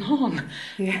going on?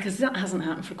 Yeah. Because that hasn't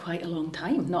happened for quite a long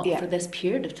time, not for this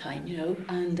period of time, you know.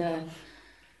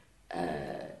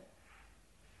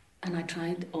 And I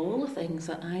tried all the things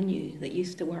that I knew that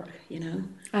used to work, you know.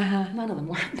 None of them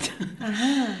worked.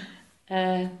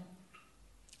 And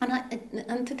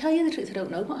to tell you the truth, I don't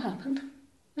know what happened.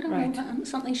 I don't know what happened.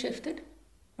 Something shifted.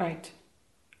 Right.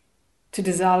 To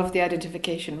dissolve the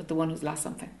identification with the one who's lost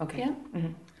something. Okay. Yeah.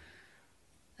 Mm-hmm.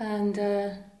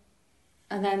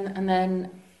 then then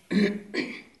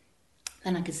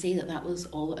I could see that was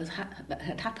all that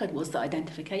had happened, was the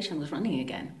identification was running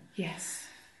again. Yes.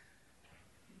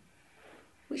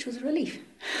 Which was a relief.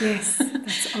 Yes,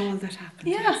 that's all that happened.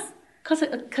 Yeah, because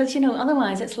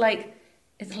otherwise it's like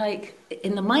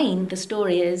in the mind the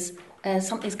story is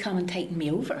something's come and taken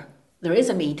me over. There is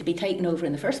a me to be taken over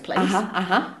in the first place,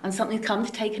 and something's come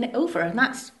to taken it over, and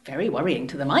that's very worrying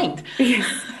to the mind. Yes.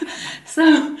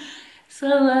 So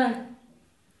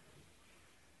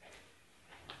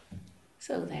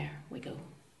there we go.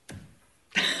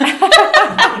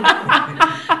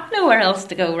 Nowhere else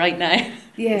to go right now.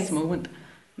 Yes. This moment,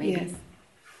 maybe. Yes.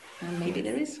 And maybe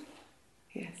there is.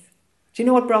 Yes. Do you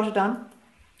know what brought it on?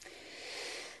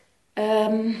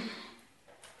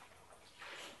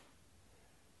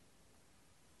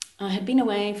 I had been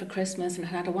away for Christmas and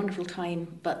had a wonderful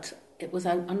time, but it was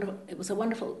a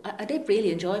wonderful. I did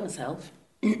really enjoy myself.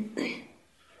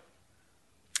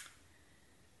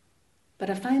 But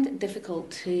I find it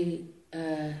difficult to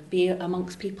be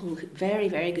amongst people, very,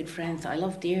 very good friends that I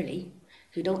love dearly,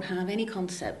 who don't have any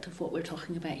concept of what we're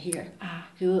talking about here,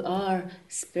 who are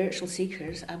spiritual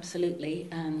seekers, absolutely,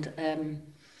 and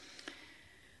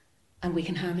we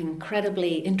can have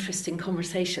incredibly interesting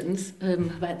conversations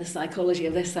about the psychology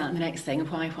of this, that, and the next thing, and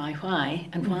why,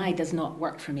 and why does not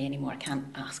work for me anymore. I can't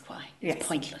ask why. Yes. It's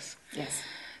pointless. Yes.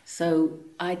 So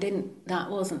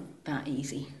that wasn't that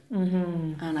easy.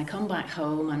 Mm-hmm. And I come back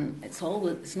home, and it's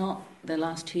not the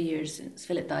last 2 years since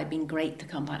Philip died been great to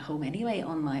come back home anyway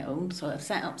on my own. So I've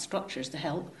set up structures to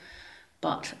help,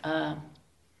 but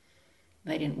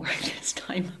they didn't work this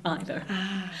time either.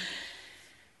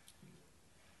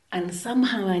 And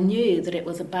somehow I knew that it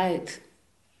was about,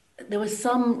 there was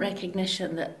some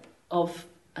recognition that of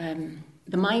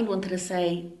the mind wanted to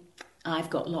say, I've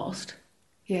got lost.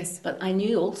 Yes. But I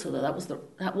knew also that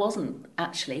that wasn't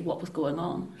actually what was going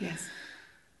on. Yes.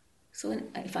 So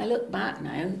if I look back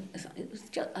now,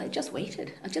 I just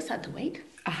waited. I just had to wait.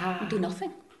 And do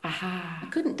nothing. I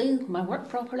couldn't do my work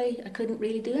properly. I couldn't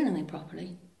really do anything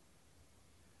properly.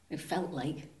 It felt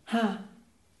like.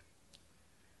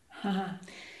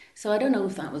 So I don't know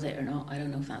if that was it or not. I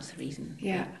don't know if that's the reason.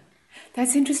 Yeah.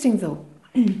 That's interesting though.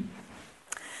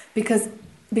 Because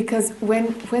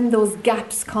when those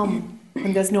gaps come,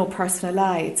 when there's no personal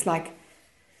I, it's like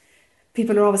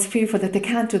people are always fearful that they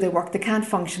can't do their work, they can't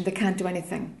function, they can't do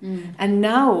anything. And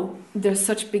now there's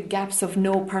such big gaps of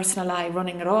no personal I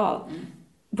running at all.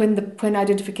 When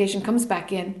identification comes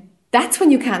back in, that's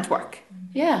when you can't work.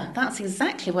 Yeah, that's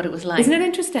exactly what it was like. Isn't it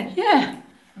interesting? Yeah.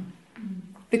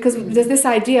 Because there's this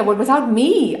idea, well, without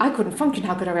me, I couldn't function.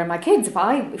 How could I rear my kids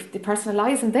if the personal I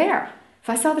isn't there? If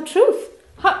I saw the truth,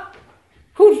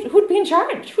 who'd be in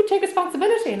charge? Who'd take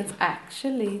responsibility? And it's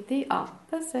actually the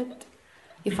opposite.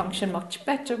 You function much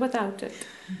better without it.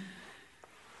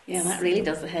 Yeah, that really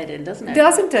does the head in, doesn't it?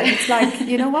 Doesn't it? It's like,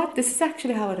 you know what? This is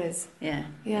actually how it is. Yeah.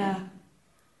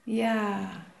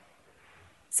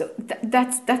 So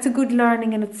that's a good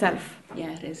learning in itself.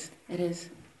 Yeah, it is.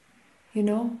 You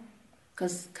know?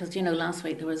 Because last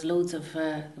week there was loads of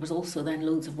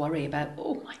worry about,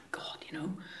 oh my God,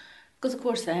 because of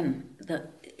course then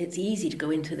that it's easy to go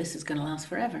into this is going to last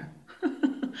forever,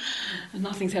 and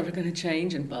nothing's ever going to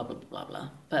change, and blah blah blah blah.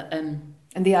 But and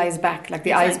the eye is back, like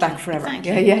the eye is back forever.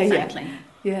 Exactly, exactly.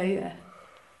 Yeah.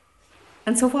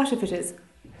 And so what if it is?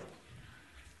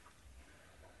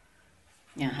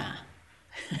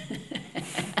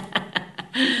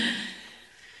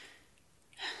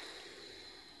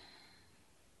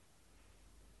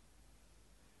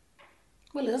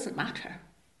 Well, it doesn't matter.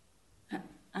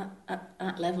 At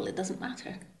that level, it doesn't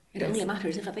matter. It only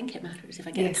matters if I think it matters, if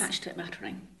I get attached to it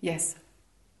mattering. Yes.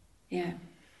 Yeah.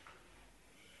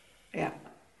 Yeah.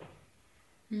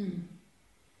 The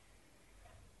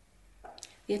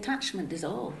attachment is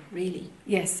all, really.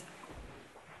 Yes.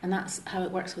 And that's how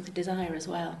it works with the desire as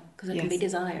well, because there can be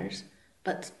desires,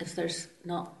 but if there's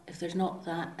not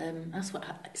that,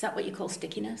 is that what you call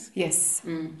stickiness? Yes.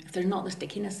 If there's not the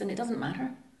stickiness, then it doesn't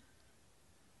matter.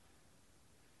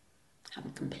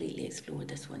 Haven't completely explored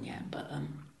this one yet, but I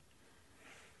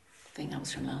think that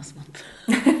was from last month.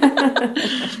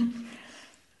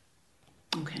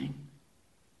 Okay.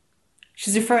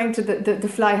 She's referring to the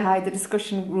Fly High, the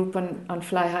discussion group on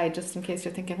Fly High, just in case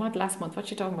you're thinking, what, last month? What's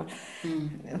she talking about?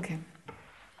 Okay.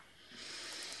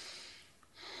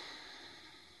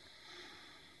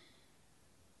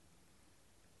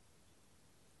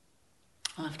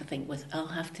 I'll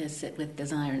have to sit with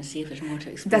desire and see if there's more to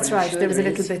explore. That's right, there was a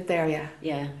little bit there, yeah.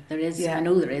 Yeah, there is. Yeah. I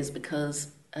know there is because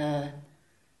I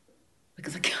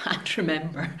can't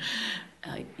remember.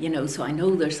 So I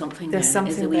know there's something there that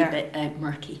is a wee bit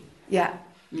murky. Yeah,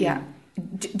 yeah.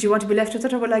 Do you want to be left with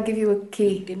it, or will I give you a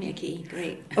key? Give me a key.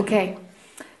 Great. Okay.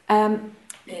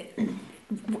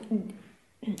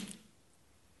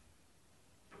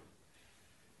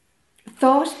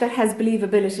 Thought that has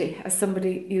believability, as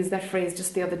somebody used that phrase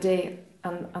just the other day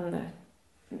on the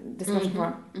discussion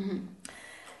forum.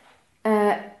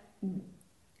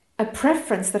 A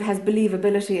preference that has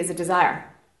believability is a desire.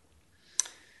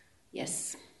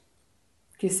 Yes.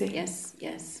 Do you see? Yes.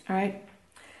 Yes. All right.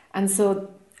 And so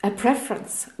a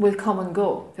preference will come and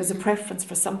go. There's a preference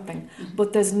for something,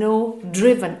 but there's no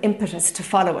driven impetus to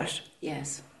follow it.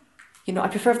 Yes. You know, I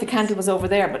prefer if the candle was over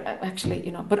there, but actually,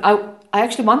 you know, but I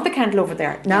actually want the candle over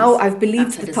there. Now I've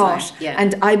believed the thought,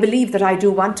 and I believe that I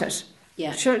do want it.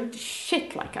 Yeah. Sure,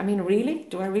 shit, like, I mean, really?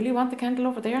 Do I really want the candle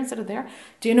over there instead of there?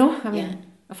 Do you know? I mean,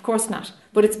 of course not.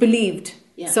 But it's believed.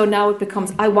 Yeah. So now it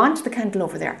becomes, I want the candle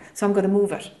over there, so I'm going to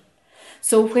move it.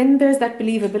 So when there's that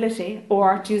believability,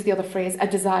 or to use the other phrase, a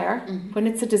desire, when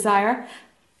it's a desire,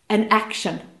 an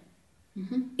action,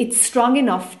 it's strong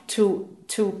enough to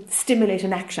stimulate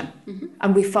an action,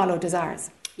 and we follow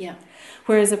desires. Yeah.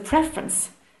 Whereas a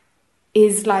preference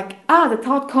is like, the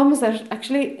thought comes that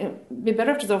actually it'd be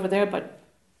better if it was over there, but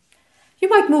you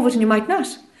might move it and you might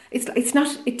not. It's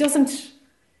not, it doesn't,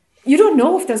 you don't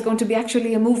know if there's going to be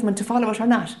actually a movement to follow it or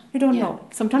not. You don't know.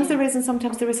 Sometimes there is and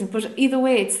sometimes there isn't, but either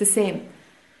way it's the same.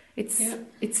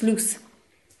 It's loose.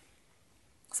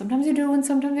 Sometimes you do and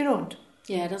sometimes you don't.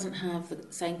 Yeah, it doesn't have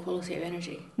the same quality of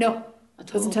energy. No, it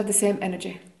doesn't have the same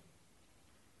energy.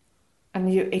 And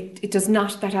it does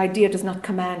not, that idea does not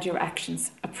command your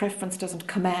actions. A preference doesn't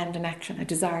command an action. A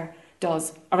desire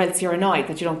does. Or else you're annoyed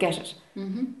that you don't get it.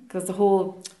 Because the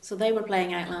whole... So they were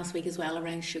playing out last week as well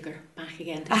around sugar. Back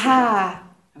again to sugar.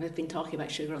 I've been talking about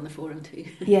sugar on the forum too.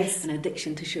 Yes. An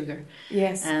addiction to sugar.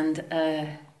 Yes. And,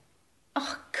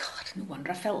 oh God, no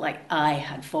wonder. I felt like I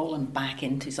had fallen back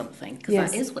into something. Because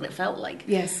that is what it felt like.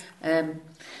 Yes.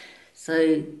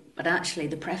 So, but actually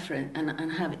the preference,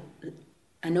 and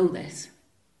I know this,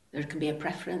 there can be a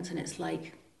preference, and it's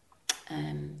like,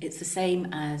 it's the same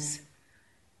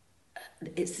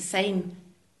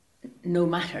no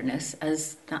matterness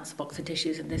as that's a box of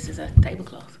tissues and this is a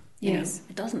tablecloth. You know,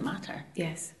 it doesn't matter.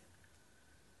 Yes.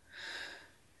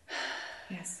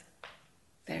 Yes.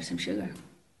 There's some sugar.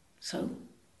 So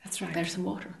that's right. There's some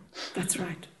water. That's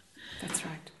right. That's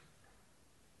right.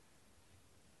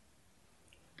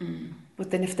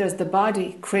 But then if there's the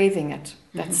body craving it,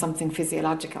 that's something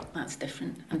physiological. That's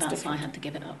different. And that's why I had to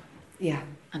give it up. Yeah.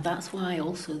 And that's why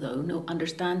also, though,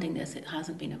 understanding this, it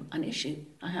hasn't been an issue.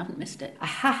 I haven't missed it.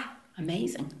 Aha.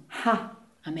 Amazing. Ha.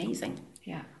 Amazing.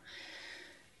 Yeah.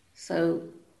 So,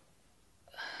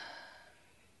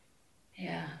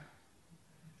 yeah.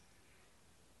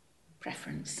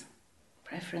 Preference.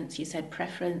 You said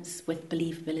preference with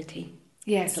believability.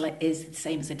 Yes. So is the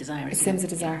same as a desire. It's the same as a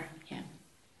desire. Yeah.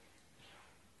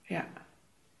 Yeah.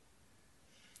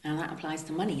 And that applies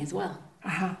to money as well.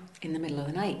 In the middle of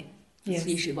the night. That's yes.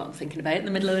 usually what I'm thinking about in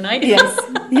the middle of the night. Yes,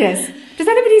 yes. Does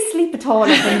anybody sleep at all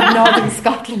in northern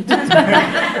Scotland?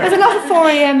 There's a lot of 4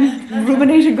 a.m.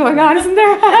 rumination going on, isn't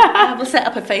there? We'll set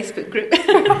up a Facebook group.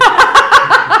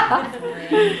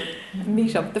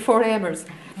 Meet up, the 4 a.m.ers.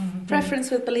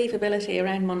 Preference with believability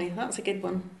around money. That's a good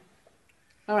one.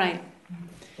 All right.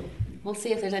 We'll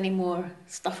see if there's any more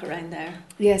stuff around there.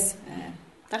 Yes.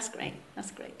 That's great. That's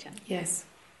great, Jen. Yes.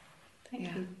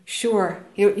 Thank you. Sure.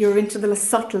 You're into the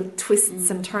subtle twists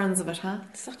and turns of it, huh?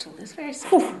 Subtle. It's very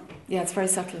subtle. Whew. Yeah, it's very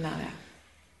subtle now, yeah.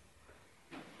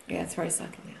 Yeah, it's very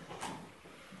subtle,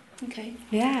 yeah. Okay.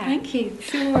 Yeah. Thank you.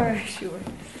 Sure.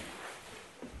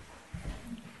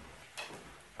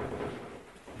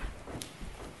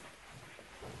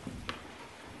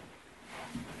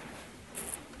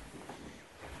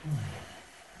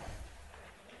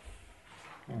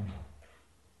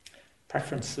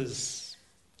 Preferences,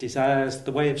 desires,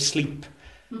 the way of sleep,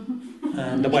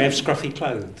 and the way of scruffy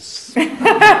clothes.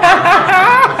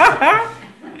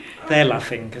 They're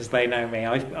laughing because they know me.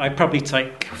 I probably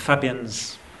take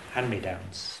Fabian's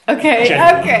hand-me-downs. Okay,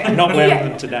 generally. okay. I'm not wearing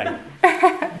them today.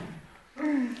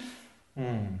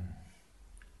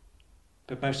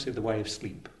 But mostly the way of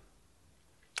sleep.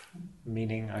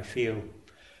 Meaning I feel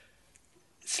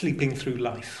sleeping through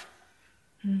life.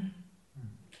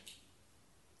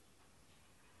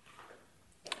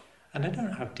 And I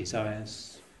don't have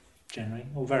desires, generally,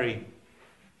 or very,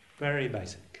 very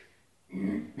basic.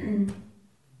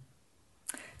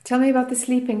 Tell me about the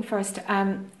sleeping first.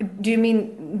 Do you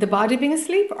mean the body being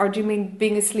asleep, or do you mean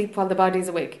being asleep while the body is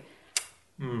awake?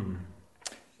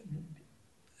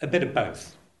 A bit of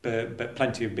both, but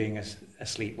plenty of being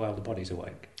asleep while the body's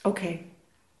awake. Okay.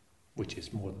 which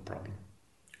is more the problem.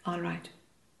 All right.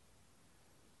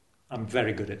 I'm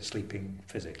very good at sleeping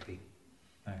physically.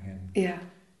 I can Yeah.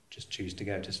 just choose to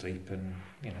go to sleep and,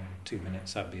 2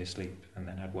 minutes I'd be asleep and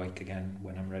then I'd wake again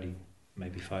when I'm ready,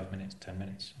 maybe 5 minutes, 10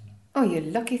 minutes. Oh, you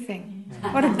lucky thing.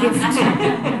 What a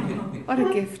gift. What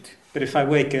a gift. But if I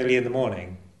wake early in the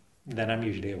morning, then I'm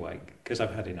usually awake because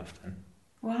I've had enough then.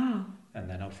 Wow. And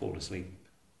then I'll fall asleep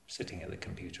sitting at the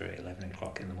computer at 11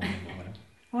 o'clock in the morning or whatever.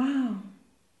 Wow.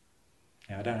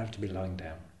 Yeah, I don't have to be lying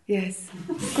down. Yes.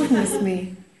 Goodness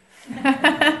me.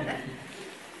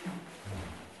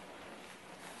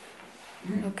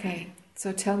 Okay,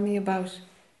 so tell me about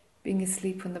being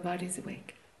asleep when the body's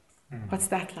awake. What's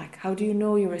that like? How do you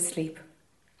know you're asleep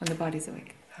when the body's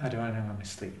awake? How do I know I'm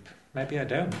asleep? Maybe I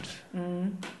don't.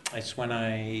 It's when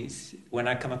I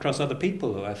come across other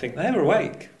people who I think they're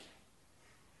awake,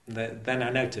 then I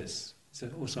notice.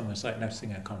 It's almost like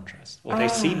noticing a contrast. Or they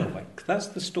seem awake. That's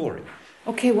the story.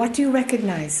 Okay, what do you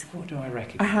recognise? What do I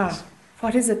recognise?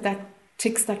 What is it that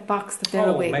ticks that box that they're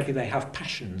awake? Maybe they have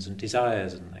passions and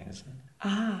desires and things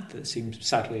that seem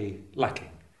sadly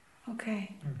lacking.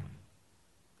 Okay.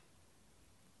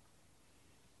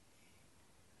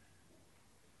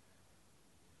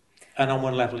 And on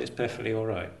one level, it's perfectly all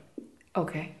right.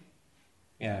 Okay.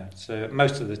 Yeah, so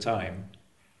most of the time,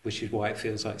 which is why it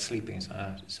feels like sleeping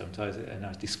sometimes, and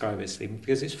I describe it as sleeping,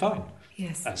 because it's fine.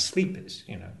 Yes. As sleep is,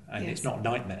 and Yes. it's not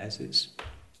nightmares, it's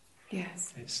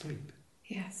sleep.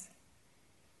 Yes.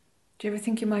 Do you ever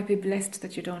think you might be blessed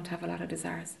that you don't have a lot of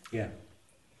desires? Yeah.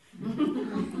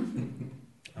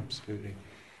 Absolutely.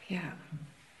 Yeah.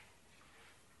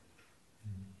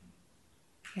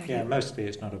 Yeah, mostly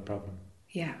it's not a problem.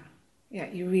 Yeah. Yeah,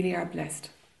 you really are blessed.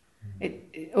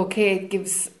 It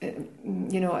gives,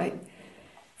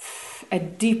 a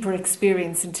deeper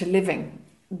experience into living,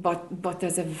 but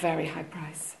there's a very high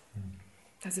price.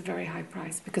 There's a very high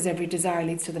price because every desire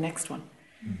leads to the next one.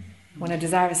 When a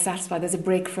desire is satisfied, there's a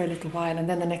break for a little while, and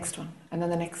then the next one, and then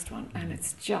the next one, and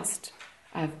it's just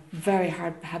a very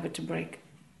hard habit to break.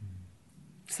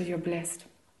 So you're blessed.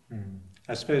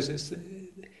 I suppose it's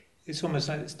almost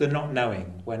like it's the not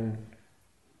knowing when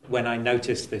I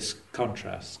notice this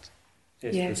contrast.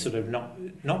 It's the sort of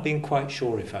not being quite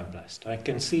sure if I'm blessed. I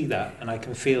can see that and I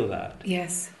can feel that.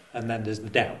 Yes. And then there's the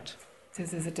doubt.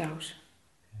 There's a doubt.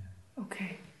 Yeah.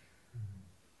 Okay.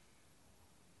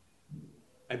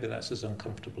 Maybe that's as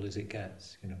uncomfortable as it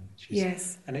gets,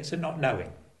 Yes. And it's a not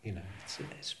knowing,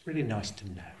 It's really nice to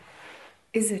know.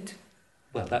 Is it?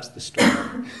 Well, that's the story.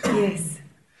 Yes.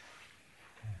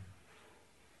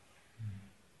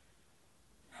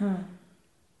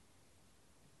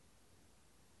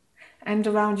 And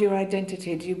around your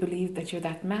identity, do you believe that you're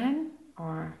that man,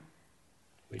 or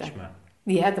Which man?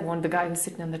 Yeah, the guy who's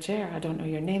sitting in the chair. I don't know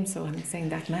your name, so I'm saying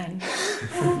that man.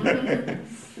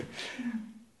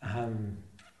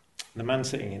 The man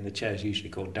sitting in the chair is usually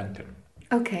called Duncan.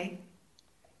 Okay.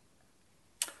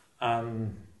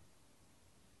 No,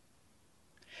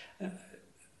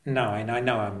 I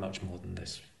know I'm much more than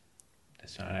this.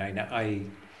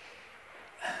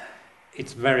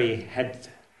 It's very head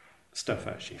stuff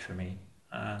actually for me.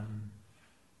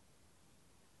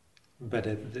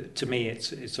 But to me,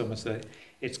 it's almost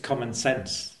it's common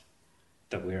sense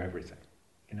that we're everything.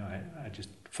 I just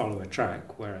follow a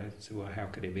track where I say, well, how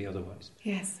could it be otherwise?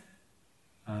 Yes.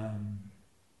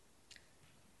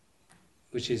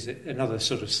 Which is another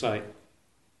sort of slight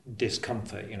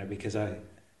discomfort, because I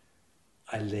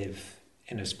live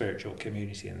in a spiritual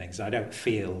community and things. I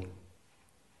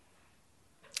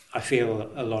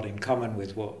feel a lot in common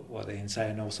with what they say,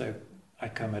 and also I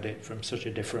come at it from such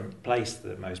a different place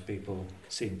that most people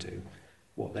seem to.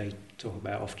 What they talk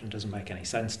about often doesn't make any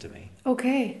sense to me.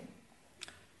 Okay.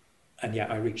 And yet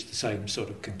I reach the same sort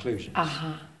of conclusions.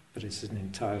 But it's an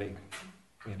entirely,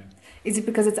 Is it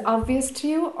because it's obvious to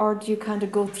you, or do you kind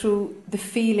of go through the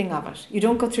feeling of it? You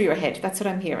don't go through your head, that's what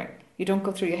I'm hearing. You don't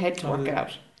go through your head to work it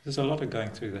out. There's a lot of going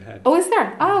through the head. Oh, is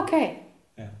there? Oh, okay.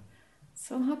 Yeah.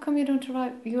 So how come you don't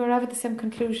arrive at the same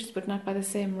conclusions but not by the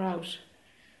same route?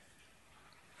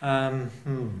 And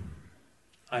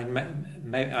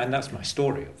that's my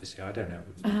story, obviously. I don't know.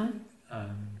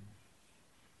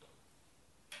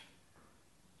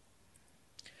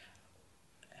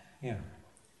 Yeah.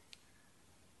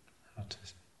 How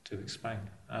to explain?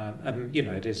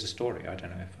 It is a story. I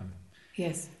don't know if I'm.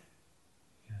 Yes.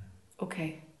 Yeah.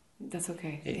 Okay, that's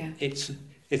okay. It's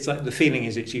like the feeling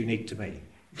is it's unique to me.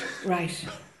 Right.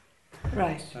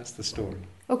 Right. That's the story.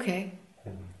 Okay.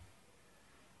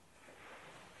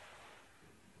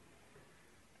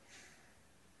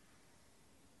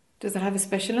 Does it have a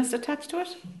specialist attached to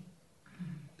it?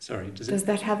 Sorry, Does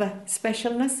that have a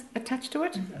specialness attached to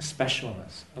it? A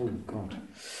specialness? Oh, God.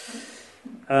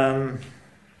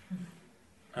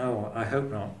 I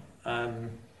hope not.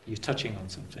 You're touching on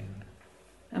something.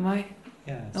 Am I?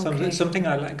 Yeah, Okay. something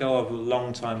I let go of a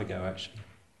long time ago, actually.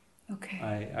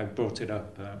 Okay. I brought it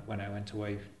up when I went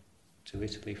away to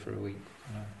Italy for a week.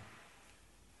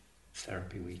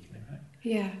 Therapy week, in fact.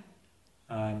 Yeah.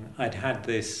 I'd had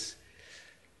this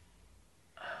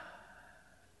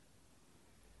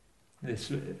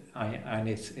and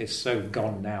it's so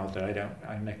gone now that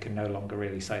I can no longer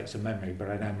really say it's a memory, but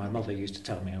I know my mother used to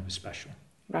tell me I was special.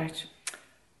 Right.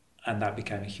 And that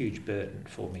became a huge burden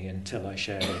for me until I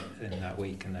shared it in that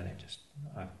week, and then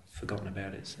I've forgotten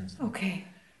about it since then. Okay.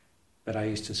 But I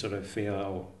used to sort of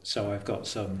feel, so I've got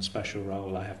some special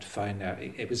role I have to find out.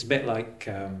 It was a bit like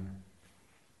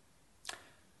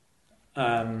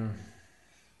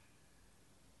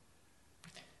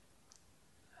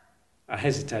I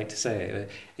hesitate to say it.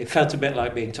 It felt a bit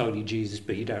like being told you're Jesus,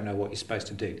 but you don't know what you're supposed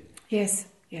to do. Yes,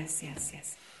 yes.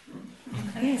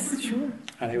 Yes, sure.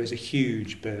 And it was a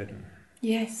huge burden.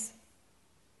 Yes.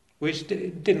 Which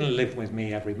didn't live with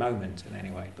me every moment in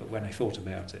any way, but when I thought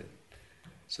about it.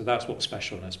 So that's what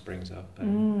specialness brings up,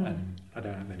 and I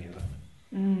don't have any of that.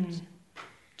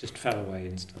 Just fell away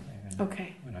instantly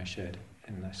when I shared it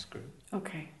in this group.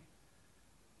 Okay.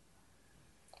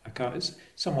 I can't.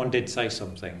 Someone did say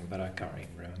something, but I can't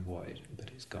even remember what it. But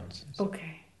it's gone since.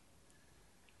 Okay.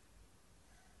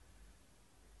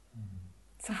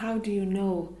 So how do you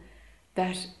know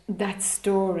that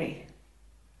story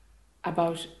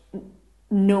about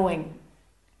knowing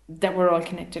that we're all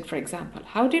connected, for example?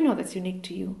 How do you know that's unique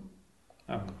to you?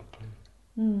 I haven't got a clue.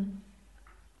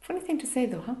 Funny thing to say,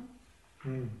 though, huh?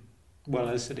 Well,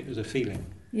 I said it was a feeling.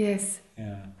 Yes.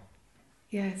 Yeah.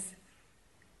 Yes.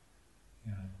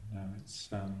 Yeah. No, it's.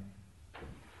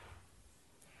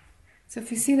 So if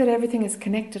you see that everything is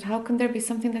connected, how can there be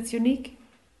something that's unique?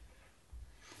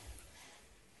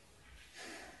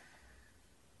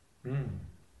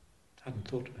 Hadn't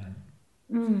thought about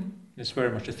it. It's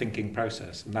very much a thinking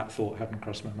process, and that thought hadn't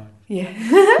crossed my mind.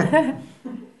 Yeah.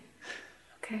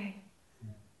 Okay.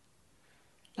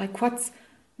 Like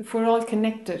if we're all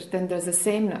connected, then there's a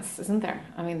sameness, isn't there?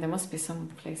 I mean, there must be some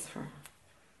place for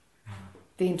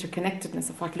the interconnectedness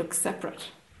of what looks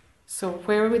separate. So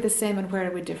where are we the same and where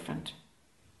are we different?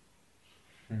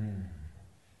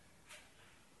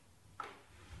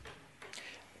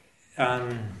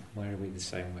 Where are we the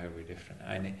same, where are we different?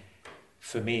 And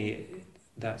for me,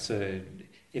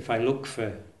 if I look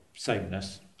for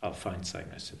sameness, I'll find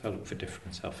sameness. If I look for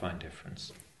difference, I'll find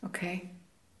difference. Okay.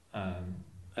 And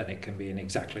it can be in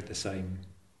exactly the same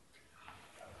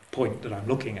point that I'm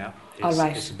looking at. All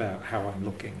right. It's about how I'm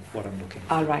looking, what I'm looking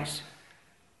for. All right.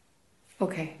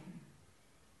 Okay.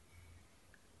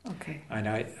 Okay. And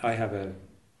I have a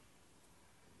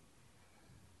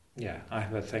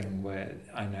thing where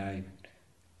I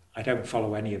don't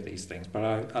follow any of these things,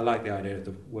 but I like the idea of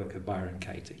the work of Byron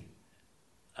Katie.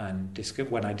 And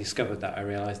when I discovered that, I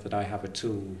realised that I have a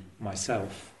tool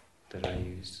myself that I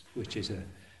use, which is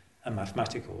a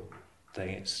mathematical thing.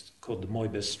 It's called the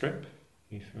Moebius strip.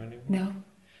 Are you familiar with it? No.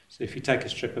 So if you take a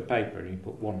strip of paper and you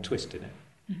put one twist in it,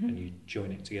 and you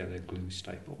join it together, glue,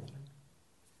 staple,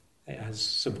 it has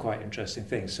some quite interesting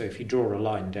things. So if you draw a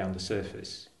line down the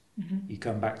surface, you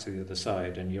come back to the other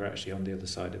side and you're actually on the other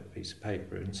side of the piece of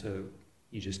paper, and so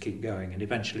you just keep going and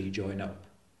eventually you join up,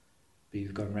 but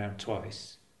you've gone round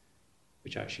twice,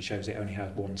 which actually shows it only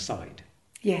has one side.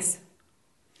 Yes.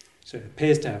 So it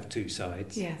appears to have two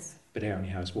sides, Yes. but it only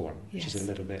has one, which Yes. is a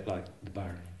little bit like the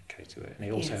Byron K to it. And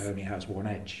it also only has one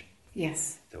edge,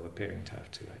 Yes. though appearing to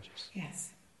have two edges.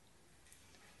 Yes.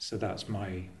 So that's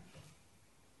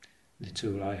the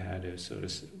tool I had is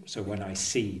so when I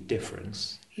see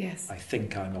difference, Yes. I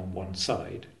think I'm on one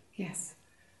side, Yes.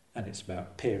 and it's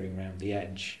about peering around the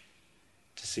edge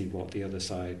to see what the other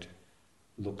side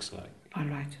looks like. All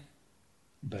right.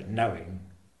 But knowing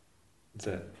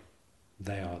that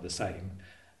they are the same,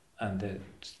 and that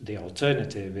the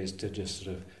alternative is to just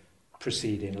sort of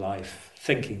proceed in life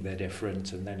thinking they're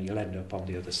different, and then you'll end up on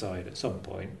the other side at some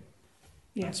point.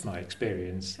 Yes. That's my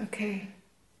experience. Okay.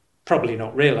 Probably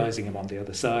not realising I'm on the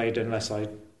other side unless I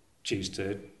choose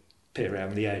to peer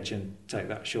around the edge and take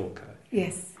that shortcut.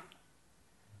 Yes.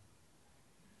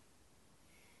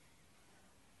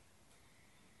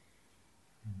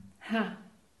 Huh.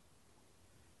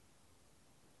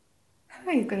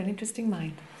 You've got an interesting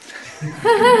mind.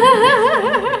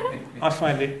 I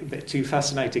find it a bit too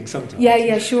fascinating sometimes.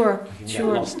 Yeah, sure. You can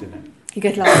Sure. get lost in it. You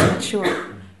get lost in it,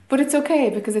 sure. But it's okay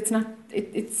because it's not.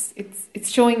 It's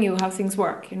showing you how things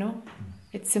work. You know.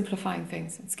 It's simplifying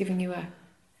things. It's giving you a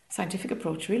scientific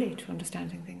approach, really, to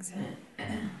understanding things.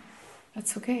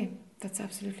 That's okay. That's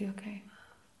absolutely okay.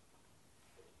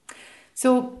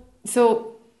 So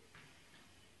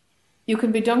you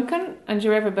can be Duncan and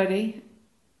you're everybody.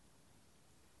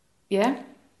 Yeah?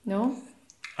 No?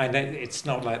 I know it's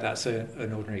not like that's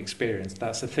an ordinary experience.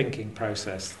 That's a thinking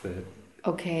process that.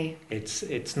 Okay.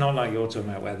 It's not like you're talking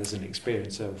about where there's an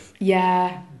experience of.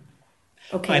 Yeah.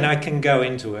 Okay. And I can go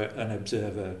into an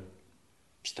observer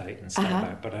state and step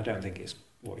out, but I don't think it's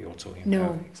what you're talking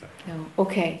about exactly. No.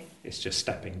 Okay. It's just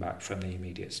stepping back from the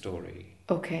immediate story.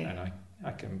 Okay. And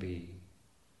I can be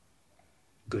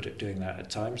good at doing that at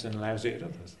times and lousy at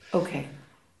others. Okay.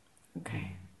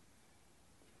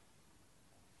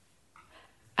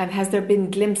 And has there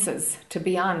been glimpses to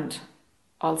beyond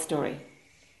all story?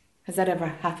 Has that ever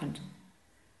happened?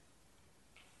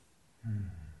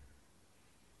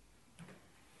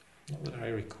 Not that I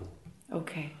recall.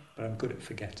 Okay. But I'm good at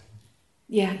forgetting.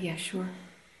 Yeah, sure.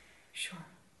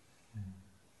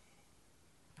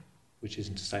 Which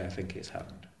isn't to say I think it's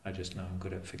happened. I just know I'm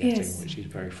good at forgetting, yes. Which is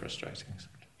very frustrating sometimes.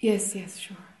 Yes,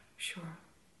 sure.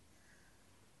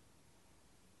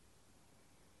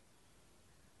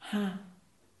 Huh.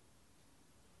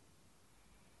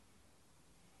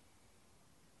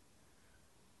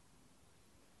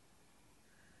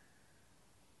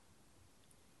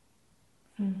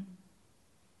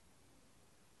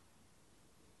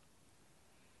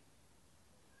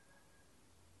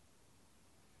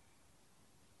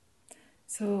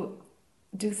 So,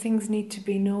 do things need to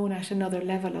be known at another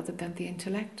level other than the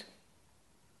intellect?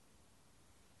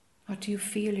 What do you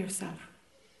feel yourself?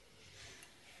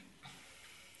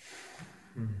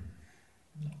 Not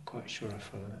quite sure I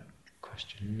follow that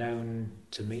question. Known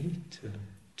to me,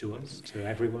 to us, to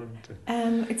everyone?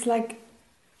 It's like,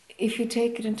 if you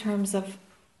take it in terms of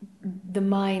the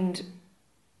mind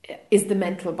is the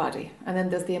mental body, and then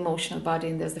there's the emotional body,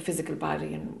 and there's the physical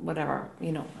body, and whatever,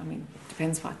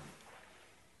 depends what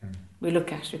we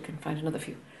look at, we can find another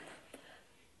few.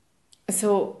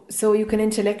 So you can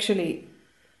intellectually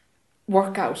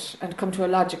work out and come to a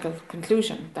logical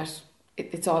conclusion that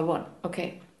it's all one.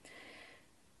 Okay.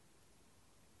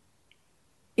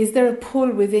 Is there a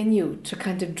pull within you to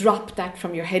kind of drop that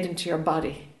from your head into your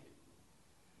body?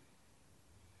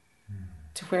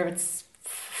 To where it's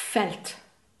felt?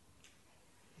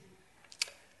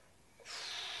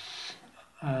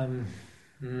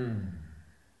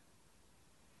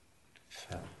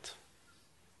 Felt.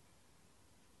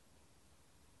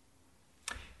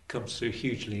 Comes through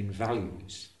hugely in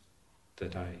values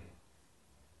that I,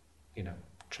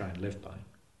 try and live by.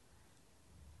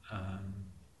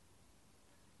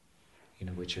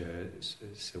 Which are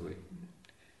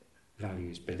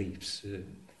values, beliefs.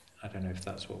 I don't know if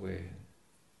that's what we're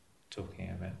talking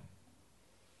about.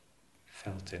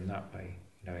 Felt in that way,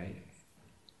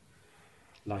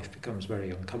 life becomes very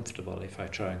uncomfortable if I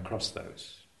try and cross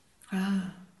those.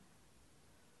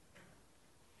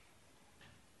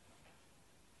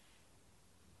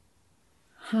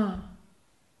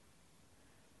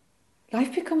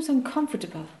 Life becomes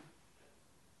uncomfortable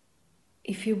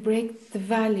if you break the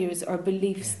values or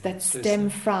beliefs that stem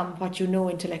from what you know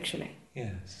intellectually.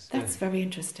 Yes. That's very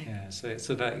interesting. Yeah,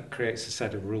 so that creates a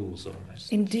set of rules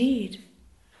almost. Indeed.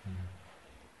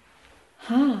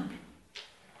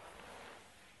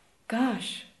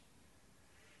 Gosh.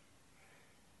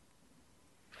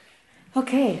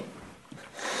 Okay,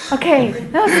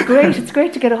 that's great. It's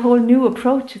great to get a whole new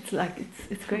approach. It's like,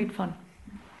 it's great fun.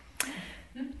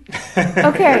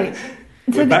 Okay.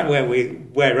 We're back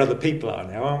where other people are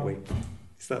now, aren't we?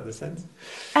 Is that the sense?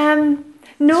 No.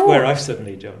 It's where I've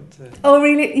suddenly jumped. Oh,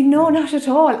 really? No, not at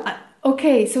all.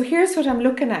 Okay, so here's what I'm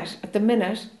looking at the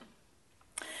minute,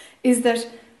 is that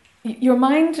your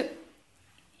mind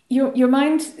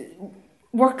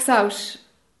works out,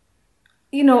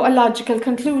 a logical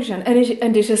conclusion, and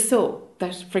it is so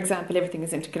that, for example, everything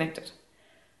is interconnected.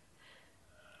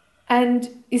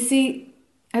 And you see,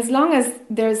 as long as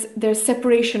there's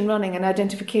separation running and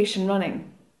identification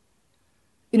running,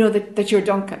 that you're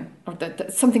Duncan, or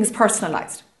that something is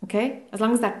personalized, okay? As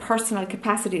long as that personal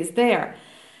capacity is there,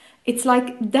 it's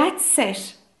like that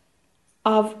set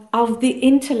of the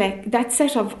intellect, that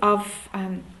set of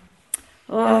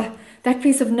that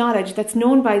piece of knowledge that's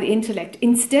known by the intellect,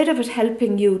 instead of it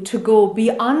helping you to go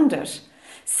beyond it,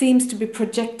 seems to be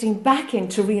projecting back in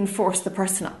to reinforce the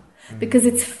personal, because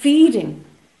it's feeding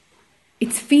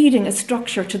a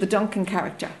structure to the Duncan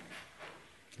character.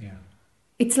 Yeah.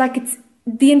 It's like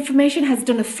the information has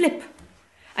done a flip,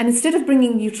 and instead of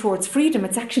bringing you towards freedom,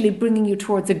 it's actually bringing you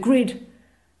towards a grid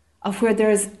of where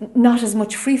there's not as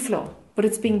much free flow. but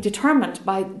it's being determined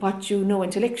by what you know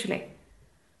intellectually.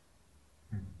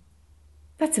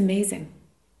 That's amazing.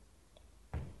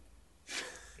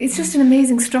 It's just an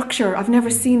amazing structure. I've never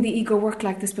seen the ego work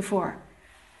like this before.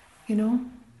 You know?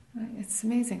 It's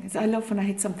amazing. I love when I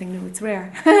hit something new. It's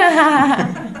rare.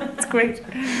 It's great.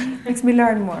 Makes me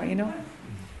learn more, you know?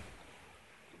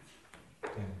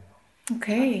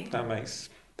 Okay. That makes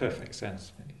perfect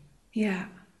sense. Yeah.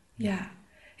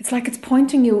 It's like it's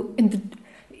pointing you in the...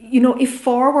 You know, if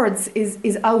forwards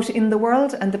is out in the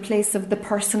world and the place of the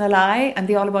personal I and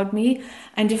the all about me,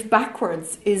 and if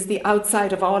backwards is the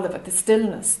outside of all of it, the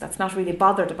stillness that's not really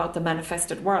bothered about the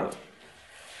manifested world.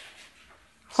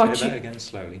 Say that again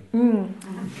slowly.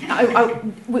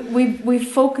 We've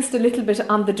focused a little bit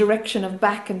on the direction of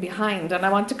back and behind, and I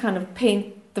want to kind of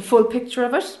paint the full picture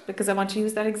of it because I want to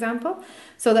use that example.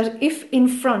 So that if in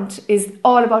front is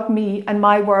all about me and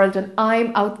my world and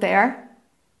I'm out there,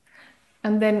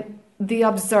 and then the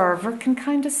observer can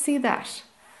kind of see that.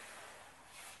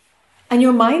 And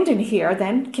your mind in here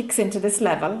then kicks into this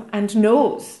level and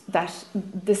knows that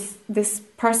this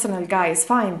personal guy is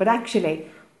fine, but actually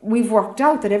we've worked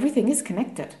out that everything is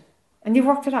connected. And you've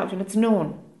worked it out and it's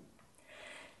known.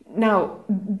 Now,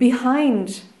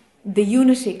 behind the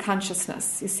unity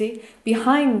consciousness, you see,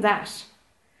 behind that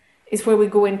is where we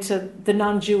go into the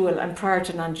non-dual and prior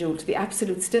to non-dual, to the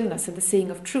absolute stillness and the seeing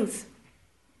of truth.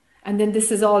 And then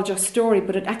this is all just story,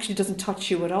 but it actually doesn't touch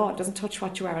you at all. It doesn't touch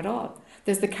what you are at all.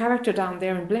 There's the character down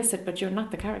there and bless it, but you're not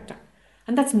the character.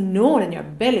 And that's known in your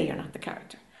belly, you're not the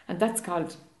character. And that's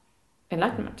called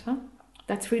enlightenment, huh?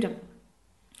 That's freedom.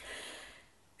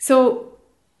 So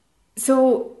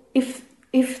if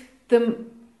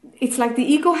it's like the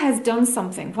ego has done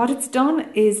something. What it's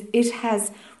done is it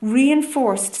has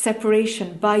reinforced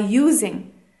separation by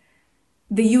using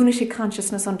the unity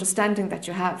consciousness understanding that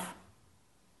you have.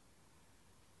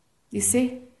 You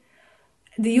see?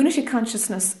 The unity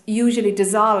consciousness usually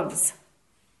dissolves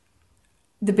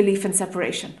the belief in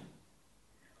separation.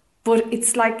 But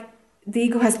it's like the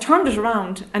ego has turned it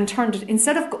around and turned it,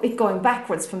 instead of it going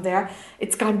backwards from there,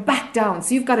 it's gone back down.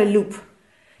 So you've got a loop.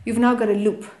 You've now got a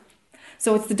loop.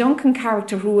 So it's the Duncan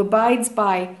character who abides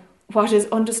by what is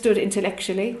understood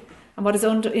intellectually, and what is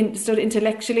understood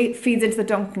intellectually feeds into the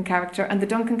Duncan character, and the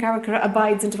Duncan character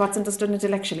abides into what's understood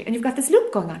intellectually. And you've got this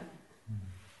loop going on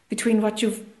between what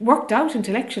you've worked out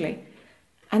intellectually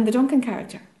and the Duncan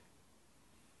character.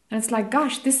 And it's like,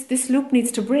 gosh, this loop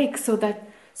needs to break so that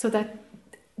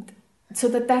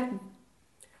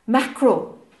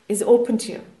macro is open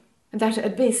to you, and that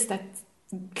abyss, that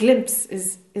glimpse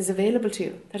is available to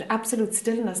you, that absolute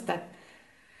stillness that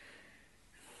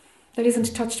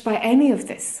isn't touched by any of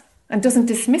this, and doesn't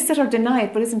dismiss it or deny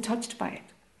it, but isn't touched by it.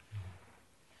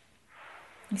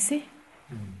 You see?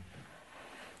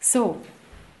 So,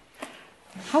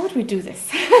 how would we do this?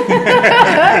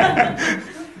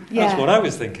 That's what I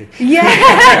was thinking.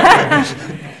 Yeah.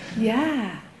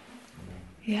 Yeah.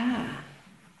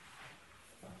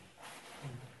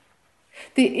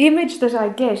 The image that I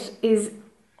get is,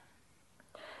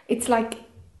 it's like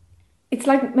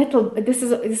metal. This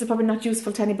is probably not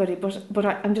useful to anybody, but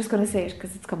I'm just going to say it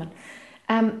because it's coming.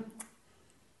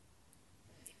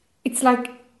 It's like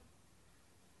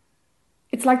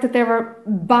that there are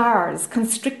bars,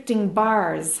 constricting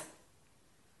bars,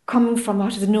 coming from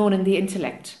what is known in the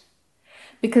intellect.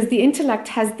 Because the intellect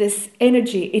has this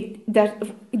energy,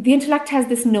 the intellect has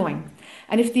this knowing.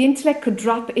 And if the intellect could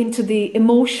drop into the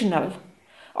emotional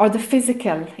or the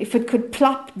physical, if it could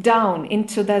plop down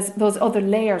into those other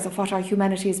layers of what our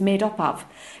humanity is made up of,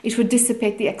 it would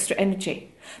dissipate the extra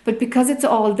energy. But because it's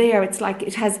all there, it's like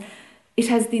it has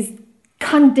these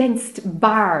condensed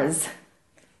bars,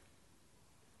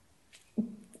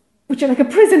 which are like a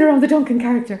prison around the Duncan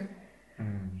character.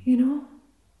 You know?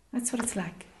 That's what it's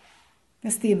like.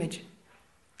 That's the image.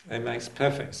 It makes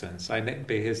perfect sense.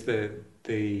 Because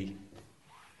I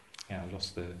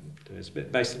lost the words,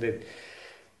 but basically,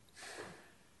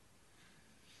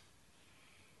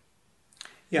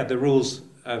 the rules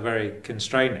are very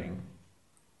constraining,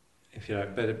 if you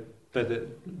like.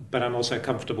 But I'm also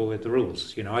comfortable with the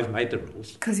rules. You know, I've made the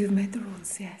rules. Because you've made the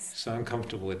rules, yes. So I'm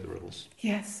comfortable with the rules.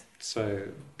 Yes. So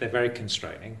they're very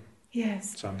constraining.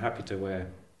 Yes. So I'm happy to wear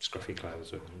scruffy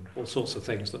clothes and all sorts of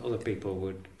things that other people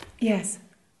would. Yes.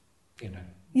 You know.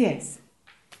 Yes.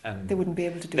 And they wouldn't be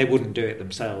able to do it. They wouldn't do it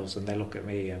themselves, and they look at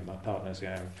me and my partner's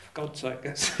going, for God's sake,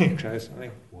 get some clothes. I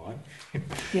think, why?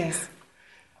 Yes.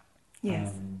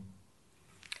 Yes.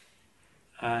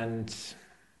 And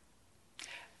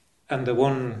the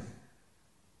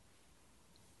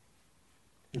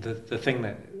thing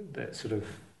that sort of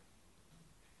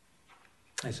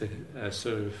is a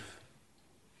sort of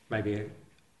maybe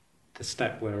the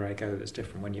step where I go that's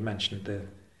different. When you mentioned the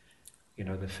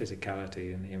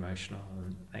physicality and the emotional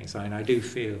and things, and I do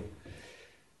feel,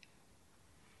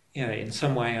 in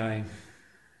some way I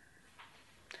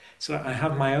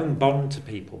have my own bond to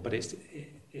people, but it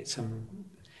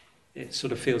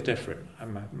sort of feels different.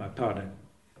 And my partner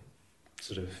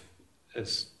sort of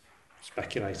has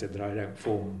speculated that I don't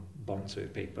form bonds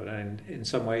with people, and in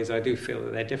some ways I do feel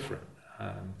that they're different.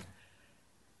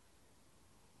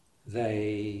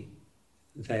 They're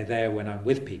there when I'm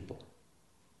with people,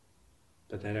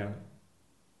 but they don't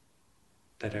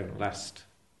last.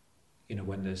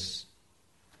 When there's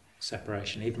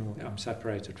separation, even when I'm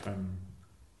separated from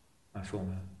my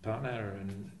former partner,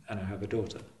 and I have a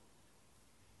daughter.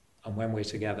 And when we're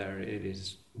together, it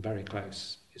is very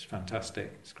close. It's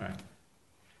fantastic. It's great.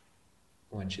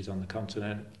 When she's on the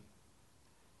continent,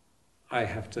 I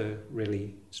have to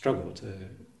really struggle to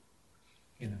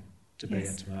bring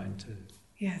it to mind.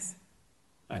 Yes.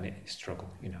 I need to struggle.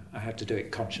 I have to do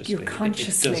it consciously. You're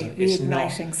consciously it's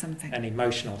reigniting not something. an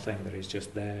emotional thing that is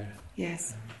just there.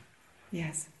 Yes.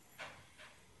 Yes.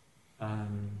 But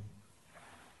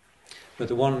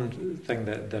the one thing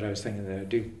that I was thinking that I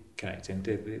do connect in,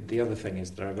 the other thing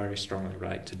is that I very strongly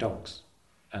relate to dogs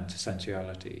and to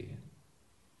sensuality.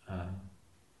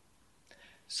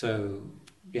 So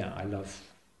yeah, I love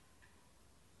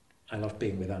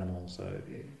being with animals,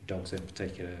 dogs in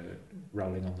particular,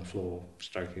 rolling on the floor,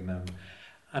 stroking them.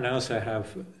 And I also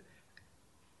have,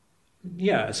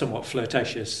 a somewhat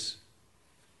flirtatious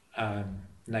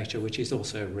nature, which is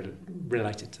also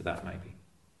related to that, maybe.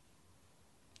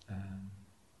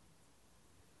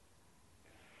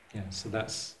 So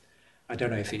that's, I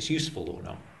don't know if it's useful or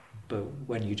not, but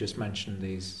when you just mentioned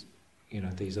these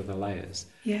other layers,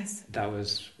 yes, that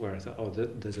was where I thought,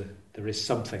 there is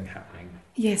something happening.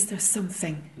 Yes, there's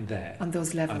something there on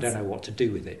those levels. I don't know what to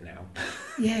do with it now.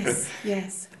 Yes.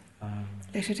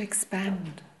 Let it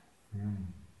expand.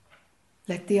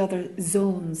 Let the other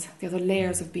zones, the other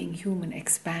layers of being human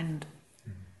expand.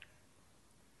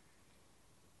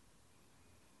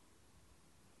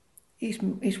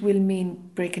 It will mean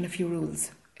breaking a few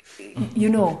rules,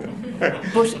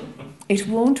 but it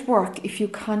won't work if you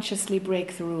consciously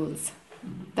break the rules.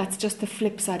 That's just the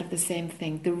flip side of the same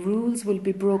thing. The rules will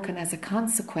be broken as a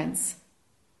consequence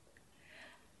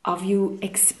of you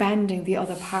expanding the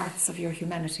other parts of your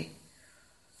humanity.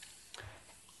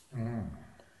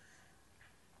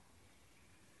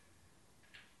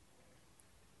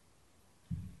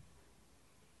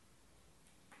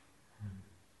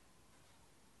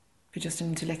 Be just an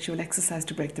intellectual exercise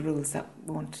to break the rules, that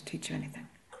won't teach you anything.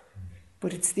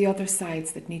 But it's the other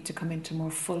sides that need to come into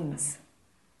more fullness.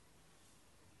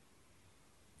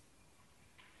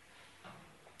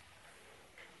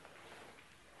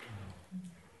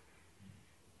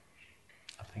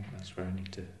 I think that's where I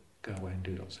need to go away and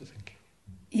do lots of thinking.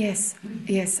 Yes,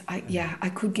 I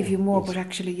could give you more, but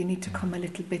actually you need to come a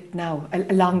little bit now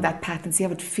along that path and see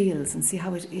how it feels and see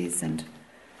how it is and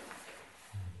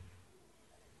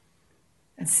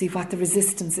see what the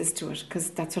resistance is to it,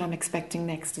 because that's what I'm expecting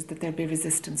next, is that there'll be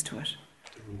resistance to it.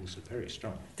 The rules are very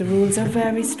strong. The rules are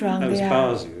very strong. Those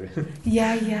bars you.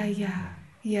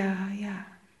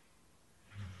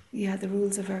 Yeah, the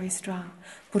rules are very strong.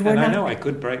 But I know I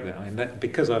could break them.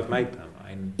 Because I've made them.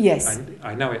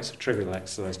 I know it's a trivial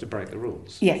exercise to break the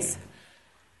rules. Yes.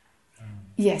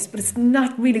 Yes, but it's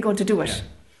not really going to do it.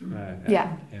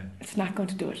 Yeah. It's not going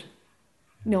to do it.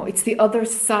 No, it's the other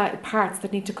parts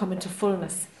that need to come into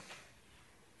fullness,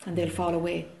 and they'll fall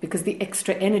away because the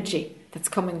extra energy that's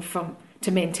coming from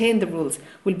to maintain the rules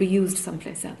will be used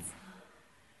someplace else.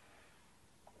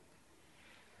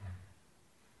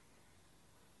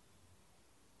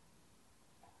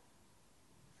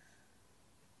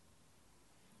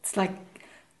 It's like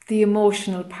the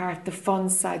emotional part, the fun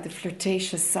side, the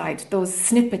flirtatious side, those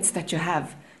snippets that you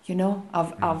have,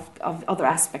 of other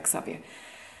aspects of you.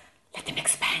 Let them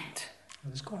expand.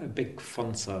 There's quite a big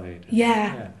fun side.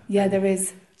 Yeah, there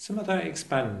is. Some of that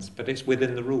expands, but it's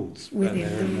within the rules. Within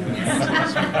the rules.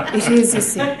 It is, you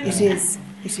see.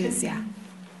 It is,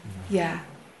 yeah.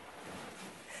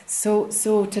 So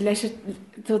to let it,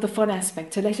 so the fun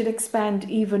aspect, to let it expand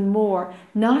even more,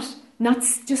 not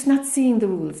seeing the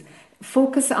rules.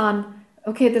 Focus on,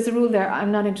 okay, there's a rule there,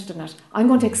 I'm not interested in that. I'm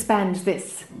going to expand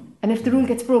this. And if the rule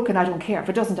gets broken, I don't care. If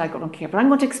it doesn't, I don't care. But I'm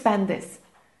going to expand this.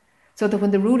 So that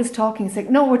when the rule is talking, it's like,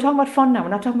 no, we're talking about fun now. We're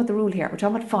not talking about the rule here. We're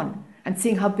talking about fun and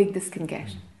seeing how big this can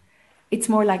get. It's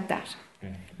more like that.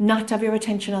 Yeah. Not to have your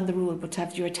attention on the rule, but to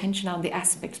have your attention on the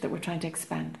aspect that we're trying to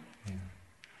expand. Yeah.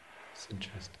 It's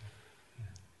interesting. Yeah.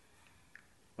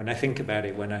 When I think about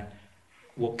it,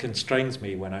 what constrains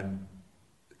me when I'm,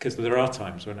 because there are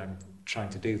times when I'm trying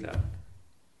to do that,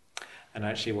 and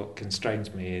actually what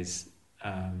constrains me is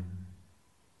other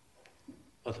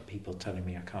people telling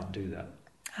me I can't do that.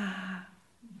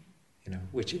 You know,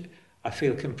 which I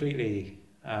feel completely.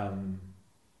 I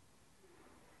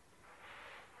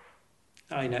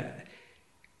know.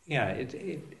 Yeah,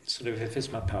 it sort of, if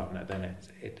it's my partner, then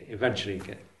it eventually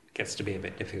gets to be a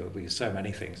bit difficult because so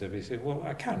many things. If you say, well,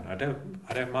 I can, I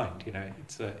don't mind. You know,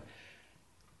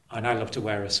 and I love to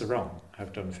wear a sarong.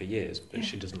 I've done for years, but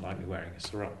she doesn't like me wearing a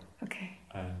sarong. Okay.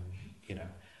 You know,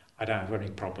 I don't have any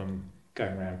problem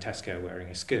going around Tesco wearing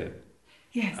a skirt.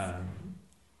 Yes.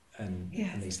 And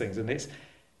these things, and it's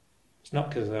not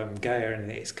because I'm gay or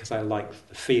anything. It's because I like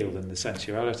the feel and the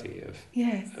sensuality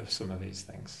of some of these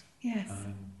things. Yes.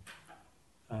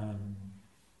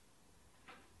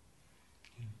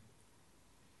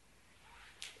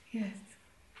 Yes.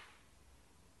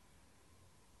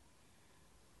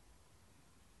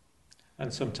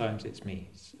 And sometimes it's me.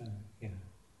 So, yeah.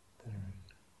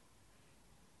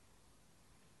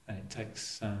 And it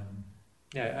takes,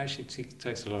 actually it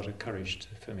takes a lot of courage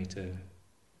for me to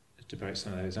break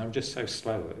some of those. I'm just so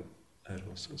slow at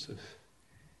all sorts of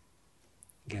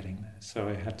getting there. So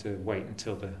I had to wait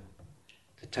until the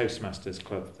Toastmasters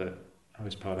club that I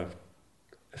was part of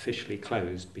officially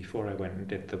closed before I went and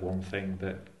did the one thing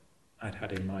that I'd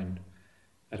had in mind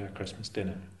at our Christmas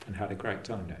dinner and had a great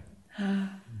time doing.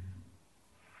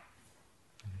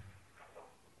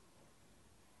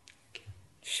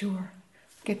 Sure.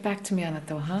 Get back to me on it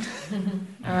though, huh?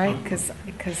 All right, because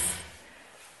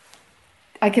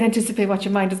I can anticipate what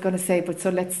your mind is going to say, but so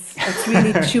let's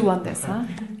really chew on this, huh?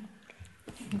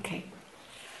 Okay.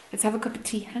 Let's have a cup of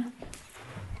tea, huh?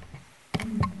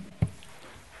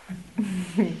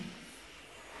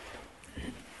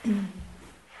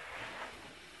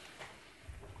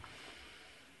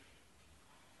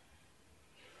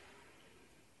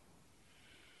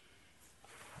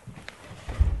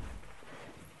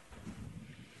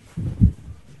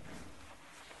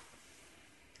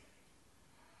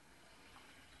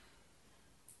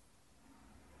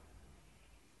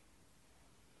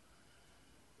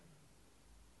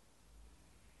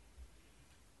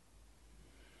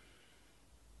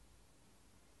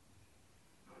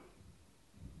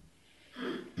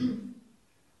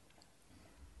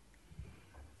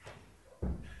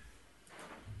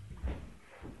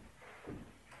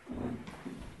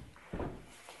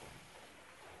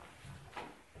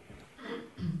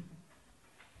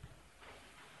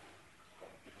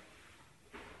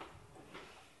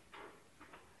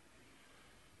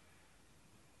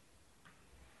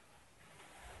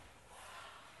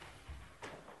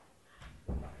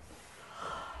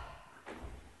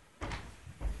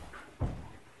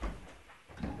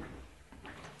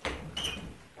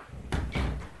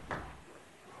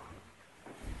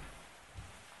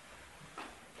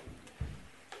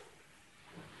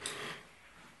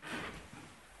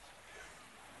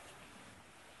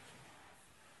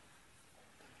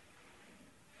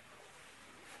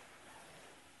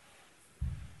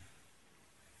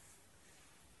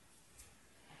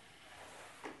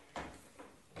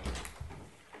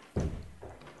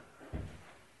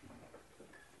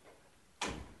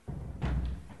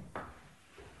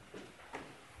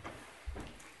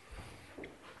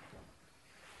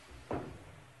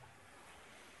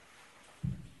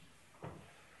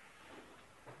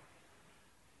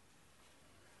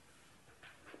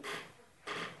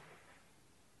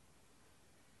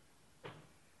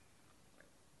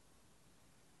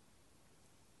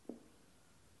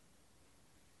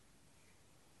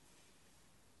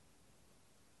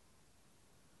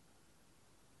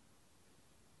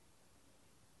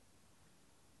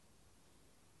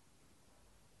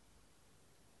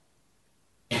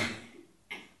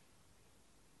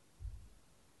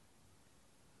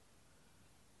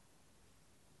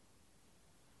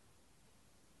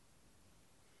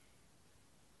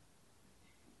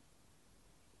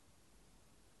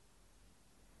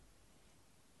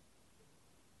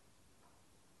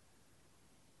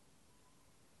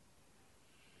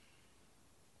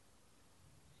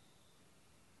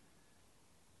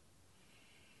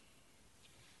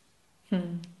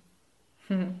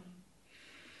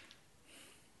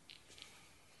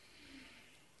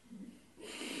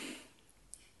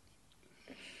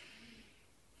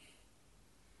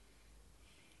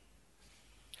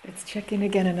 Let's check in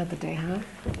again another day, huh?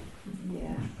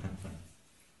 Yeah.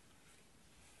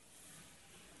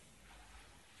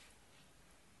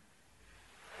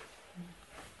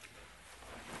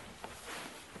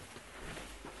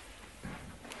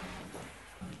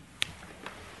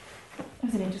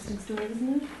 That's an interesting story, isn't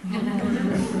it?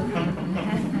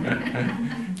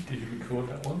 Did you record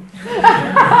that one?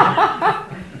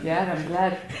 Yeah, I'm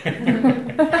glad.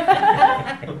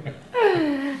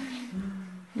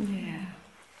 Yeah.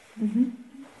 Mm-hmm.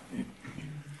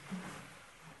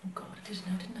 Oh God, I didn't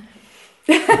know, didn't I?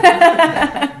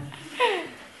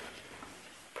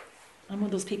 I'm one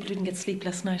of those people who didn't get sleep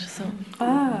last night, so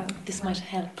this might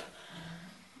help.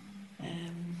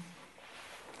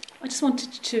 I just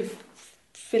wanted to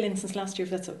fill in since last year, if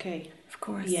that's okay. Of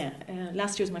course. Yeah,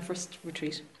 last year was my first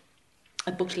retreat.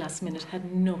 I booked last minute,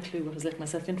 had no clue what I was letting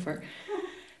myself in for.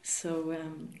 So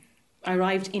I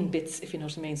arrived in bits, if you know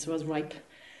what I mean, so I was ripe.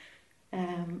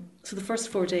 So the first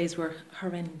 4 days were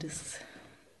horrendous.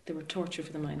 They were torture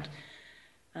for the mind.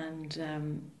 And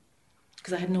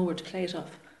because I had nowhere to play it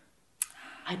off.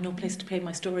 I had no place to play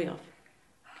my story off.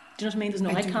 Do you know what I mean? There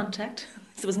was no eye contact.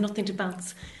 There was nothing to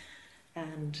bounce.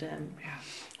 And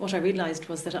what I realised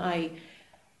was that I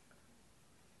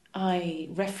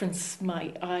reference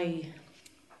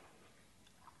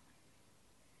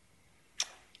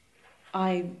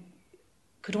I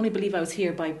could only believe I was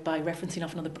here by referencing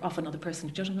off another person.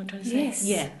 Do you know what I'm trying to say? Yes.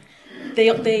 Yeah.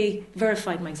 They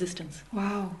verified my existence.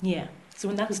 Wow. Yeah. So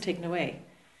when that was taken away,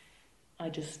 I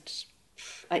just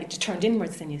turned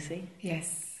inwards then, you see.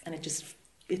 Yes. And it just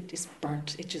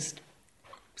burnt. It just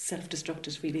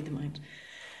self-destructed, really, the mind.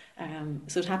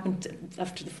 So it happened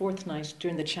after the fourth night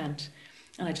during the chant,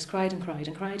 and I just cried and cried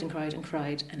and cried and cried and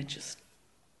cried, and it just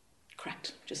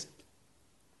cracked, just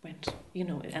went, you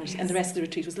know, and the rest of the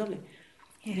retreat was lovely,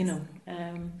 you know.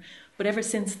 But ever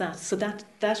since that, so that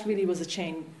really was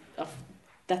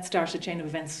that started a chain of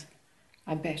events.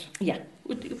 I bet. Yeah,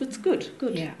 it was good.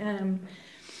 Yeah.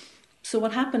 So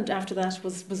what happened after that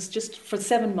was just for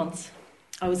 7 months,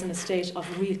 I was in a state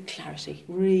of real clarity,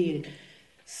 very,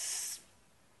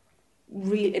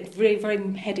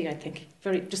 very heady, I think.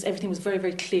 Just everything was very,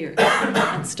 very clear,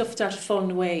 and stuff started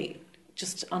falling away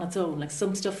just on its own. Like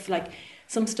some stuff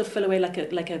fell away like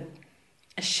a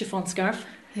chiffon scarf.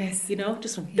 Yes. You know,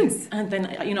 just went boom, and then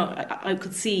I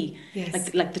could see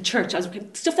like the church.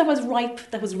 Stuff that was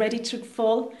ripe, that was ready to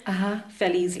fall,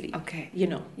 fell easily. Okay. You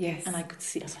know. Yes. And I could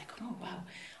see. I was like, oh wow.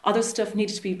 Other stuff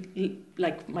needed to be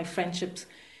like my friendships.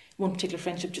 One particular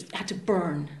friendship just had to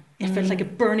burn. It felt like a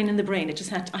burning in the brain.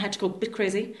 I had to go a bit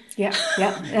crazy. Yeah.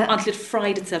 Until it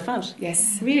fried itself out.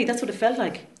 Yes. Really, that's what it felt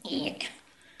like.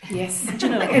 Yes. Do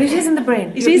you know? And it is in the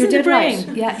brain. It is in the brain.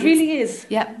 Right. Yeah. It really is.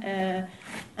 Yeah.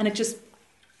 And it just,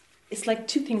 it's like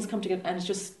two things come together, and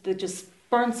they just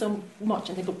burn so much,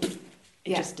 and they go,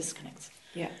 it just disconnects.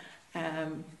 Yeah.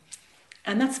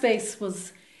 And that space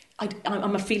was,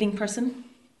 I'm a feeling person,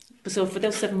 so for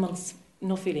those 7 months,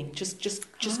 no feeling, just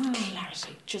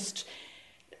clarity,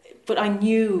 but I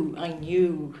knew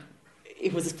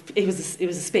it was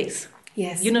a space.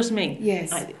 Yes. You know what I mean?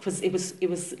 Yes. It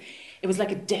was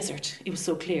like a desert. It was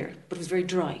so clear, but it was very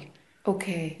dry.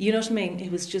 Okay. You know what I mean? It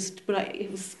was just,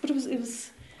 it was,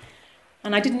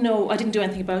 and I didn't do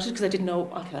anything about it because I didn't know.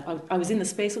 Okay, I was in the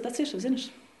space, so that's it. I was in it.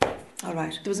 All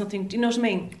right. There was nothing. Do you know what I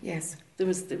mean? Yes. There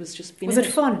was just being. Was it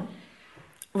fun?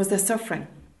 Was there suffering?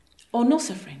 Oh, no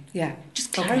suffering. Yeah.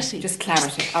 Just clarity. Okay. Just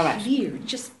clarity. All right. Clear.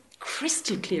 Just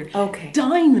crystal clear. Okay.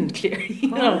 Diamond clear. You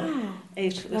know. Wow.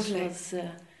 It Lovely. was.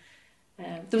 There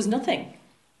was nothing.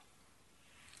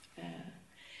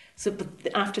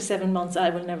 But after 7 months,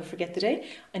 I will never forget the day.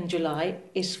 In July,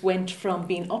 it went from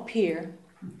being up here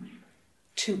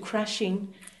to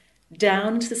crashing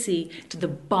down into the sea, to the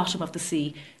bottom of the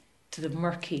sea, to the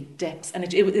murky depths. And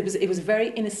it was a very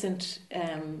innocent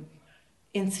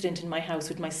incident in my house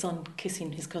with my son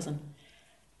kissing his cousin,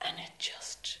 and it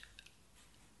just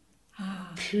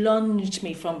plunged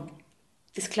me from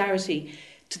this clarity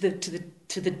to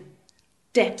the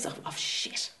depths of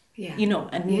shit. Yeah. You know,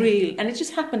 and real, and it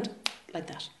just happened like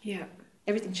that. Yeah.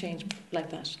 Everything changed like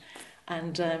that,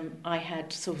 and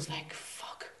so it was like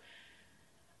fuck,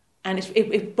 and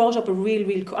it brought up a real.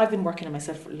 I've been working on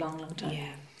myself for a long time.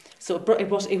 Yeah. So it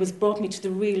brought me to the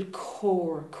real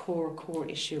core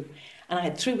issue, and I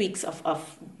had 3 weeks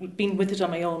of being with it on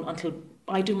my own until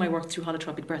I do my work through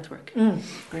holotropic breathwork.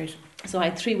 Great. So I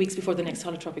had 3 weeks before the next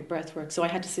holotropic breathwork, so I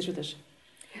had to sit with it.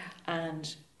 Yeah.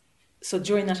 And so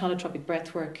during that holotropic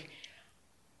breathwork,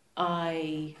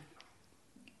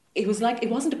 it was like, it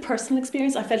wasn't a personal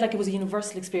experience. I felt like it was a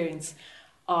universal experience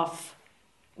of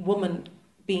woman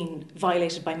being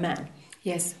violated by man.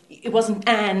 Yes. It wasn't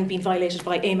Anne being violated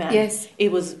by a man. Yes.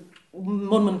 It was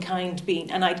womankind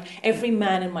being, and every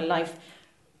man in my life,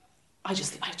 I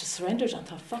just surrendered and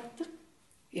thought, fuck,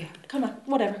 come on,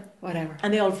 whatever. Whatever.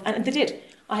 And they did.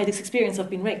 I had this experience of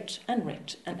being raped and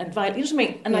violated. You know what I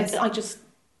mean? And Yes. I just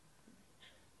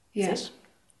Yeah. that's it.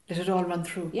 Let it all run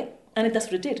through. Yeah, and that's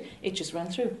what it did. It just ran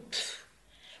through.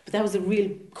 But that was the real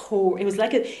core. It was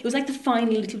like the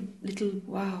final little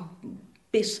Wow.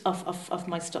 bit of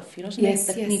my stuff. You know what I mean? Yes,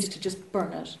 That yes. needed to just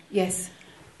burn out. Yes.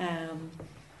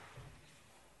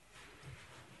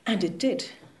 And it did.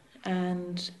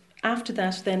 And after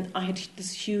that, then I had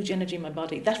this huge energy in my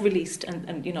body that released,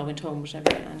 and you know, went home,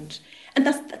 whatever. And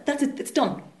that's it. It's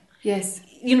done. Yes.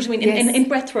 You know what I mean? Yes. In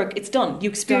breath work, it's done. You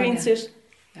experience yeah. it.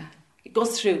 Yeah. It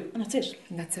goes through, and that's it.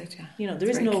 And that's it, yeah. You know, there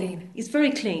It's is very no. clean. It's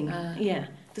very clean. Ah. Yeah.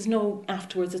 There's no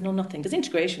afterwards. There's no nothing. There's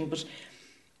integration, but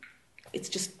it's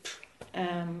just.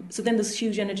 So then there's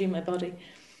huge energy in my body,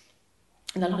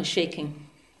 and a lot of shaking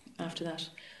after that.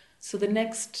 So the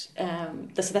next,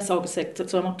 that's August 6th.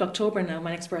 So I'm up to October now.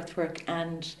 My next breath work,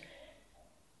 and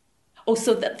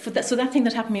so that thing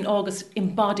that happened in August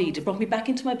embodied. It brought me back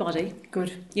into my body.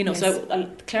 Good. You know, Yes. so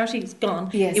clarity's gone.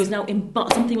 Yes. It was now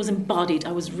something was embodied.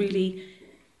 I was really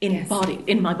embodied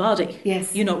in my body.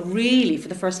 Yes. You know, really for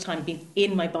the first time being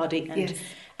in my body Yes.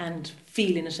 and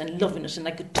feeling it and loving it, and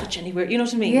I could touch anywhere. You know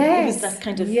what I mean? Yes. It was that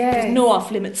kind of. Yes. There was no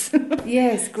off limits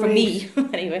Yes, for great. me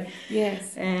anyway.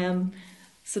 Yes.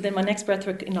 So then my next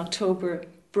breathwork in October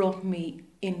brought me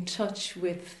in touch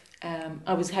with.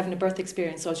 I was having a birth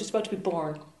experience, so I was just about to be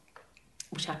born,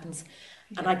 which happens.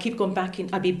 And I keep going back in.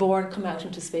 I'd be born, come out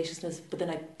into spaciousness, but then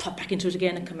I pop back into it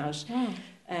again and come out. Oh.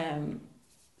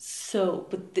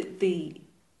 But the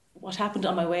what happened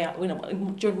on my way out, you know,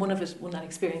 during one that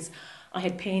experience, I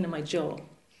had pain in my jaw,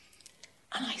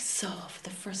 and I saw for the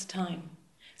first time.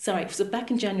 So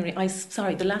back in January,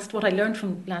 what I learned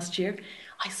from last year,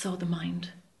 I saw the mind.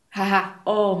 Ha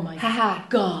Oh my ha.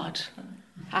 God,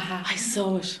 Ha. I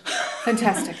saw it.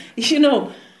 Fantastic. You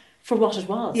know, for what it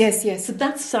was. Yes, yes. So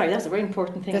that's a very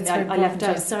important thing That's that very I left important,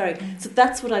 out. yes. Sorry. So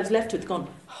that's what I was left with, going,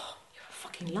 oh, you're a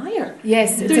fucking liar.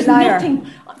 Yes, it's There's a liar. nothing.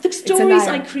 The a stories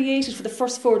liar. I created for the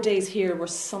first 4 days here were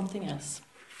something else.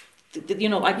 You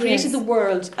know, I created Yes. the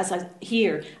world as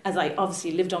I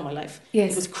obviously lived all my life.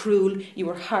 Yes. It was cruel. You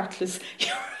were heartless.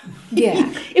 Yeah.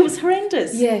 It was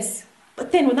horrendous. Yes.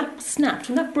 But then when that snapped,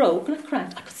 when that broke, when that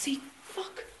cracked, I could see,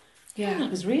 fuck, none of Yeah.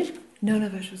 it was real. None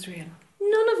of it was real.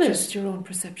 None of it. Just your own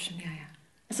perception, yeah.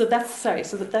 So that's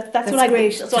That's what I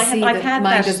great. So to I've see had the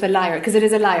mind that. as the liar, because it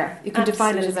is a liar. You can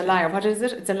define it as a Absolutely. liar. What is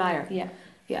it? It's a liar. Yeah.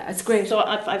 Yeah, it's great. So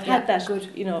I've had Yeah, that. good.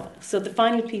 You know. So the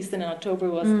final piece then in October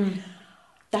was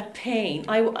that pain.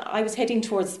 I was heading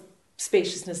towards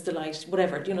spaciousness, delight,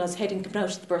 whatever. You know, I was coming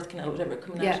out of the birth canal, whatever,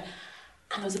 coming Yeah. out,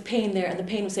 and there was a pain there, and the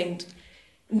pain was saying,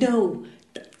 "No,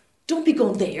 don't be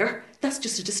going there. That's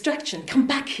just a distraction. Come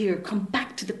back here. Come back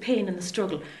to the pain and the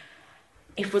struggle."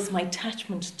 It was my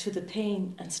attachment to the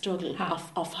pain and struggle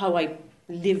of how I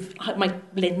live, my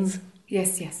lens.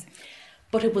 Yes, yes.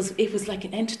 But it was like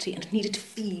an entity, and it needed to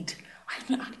feed.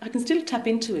 I can still tap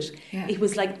into it. Yeah. It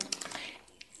was like,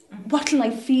 what'll I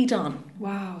feed on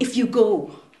Wow. if you go?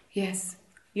 Yes.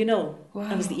 You know, Wow.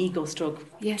 that was the ego stroke.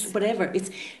 Yes. Whatever.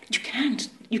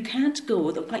 You can't go.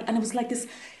 And it was like this.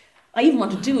 I even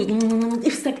wanted to do it.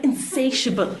 It was like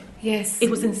insatiable. Yes. It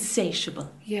was insatiable.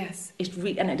 Yes.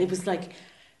 And it was like,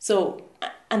 so,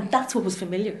 and that's what was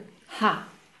familiar. Ha.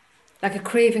 Like a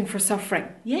craving for suffering.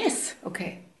 Yes,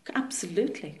 Okay.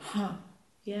 absolutely. Huh.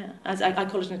 Yeah, as I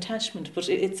call it an attachment, but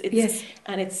it's Yes.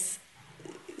 and it's.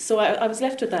 So I was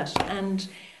left with that, and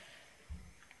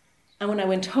when I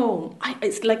went home,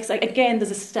 it's like again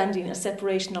there's a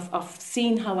separation of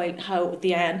seeing how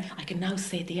the Anne. I can now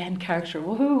say the Anne character.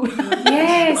 Woohoo!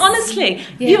 Yes. Honestly,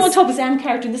 Yes. you don't talk about this Anne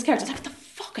character and this character. It's like, what the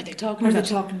fuck are they talking What are they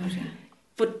about? talking about? Yeah.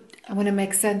 But And when it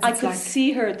makes sense, I it's could like...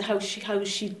 see her how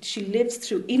she lives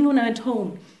through. Even when I went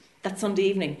home that Sunday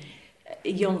evening, a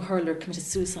young hurler committed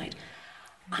suicide,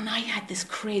 and I had this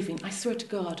craving. I swear to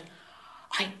God,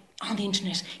 on the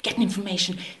internet getting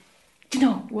information, you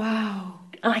know, Wow.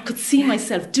 and I could see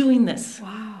myself doing this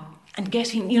Wow. and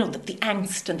getting, you know, the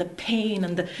angst and the pain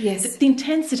and Yes. the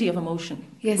intensity of emotion,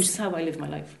 Yes. which is how I live my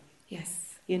life. Yes.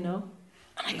 You know,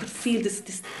 and I could feel this,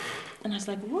 and I was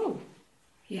like, whoa,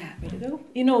 Yeah. way to go.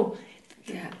 You know,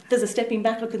 Yeah. there's a stepping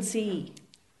back. I can see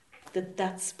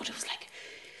that's, but it was like,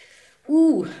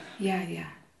 ooh, Yeah, yeah.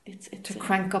 it's To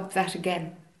crank up that again.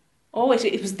 oh, it's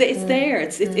there.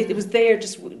 It was there.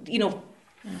 Just, you know,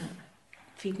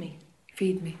 feed me.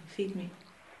 Feed me.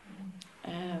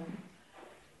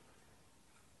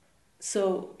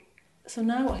 So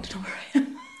now I don't know where I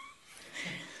am.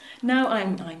 Now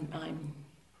I'm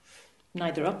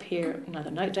neither up here,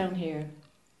 neither down here.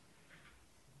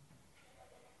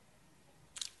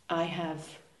 I have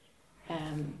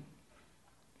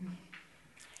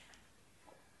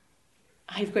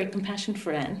I have great compassion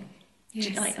for Anne.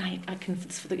 Yes. I can,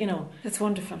 for the, you know. That's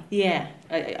wonderful. Yeah,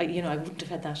 I wouldn't have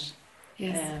had that.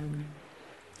 Yes.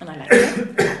 And I like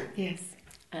her. Yes.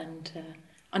 And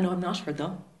I know I'm not her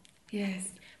though. Yes.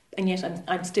 And yet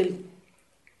I'm still.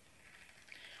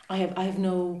 I have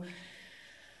no.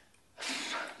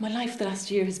 My life the last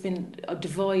year has been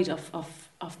devoid of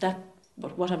that.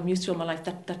 What I'm used to in my life,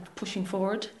 that pushing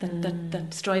forward,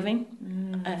 that striving.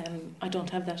 I don't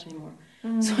have that anymore.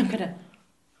 So I'm gonna.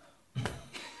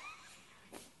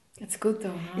 It's good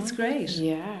though, huh? It's great.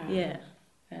 Yeah. Yeah.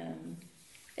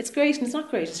 It's great and it's not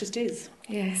great. It just is.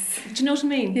 Yes. Do you know what I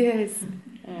mean? Yes.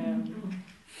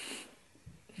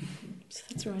 So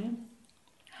that's where I am.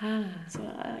 Ah. So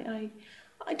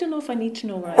I don't know if I need to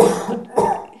know where I am,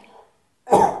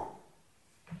 but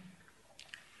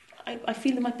I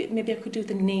feel maybe I could do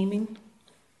the naming.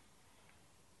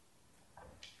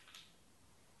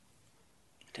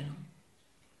 I don't know.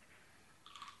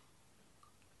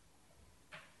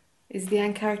 Is the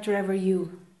Anne character ever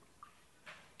you?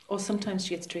 Or sometimes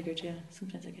she gets triggered, yeah.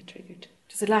 Sometimes I get triggered.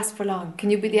 Does it last for long? Can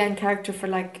you be the Anne character for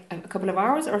like a couple of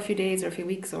hours or a few days or a few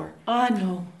weeks or?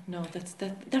 No.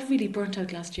 That really burnt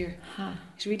out last year. Huh.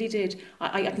 It really did.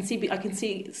 I can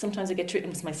see. Sometimes I get triggered.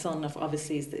 It's my son,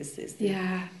 obviously. Is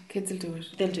yeah, kids will do it.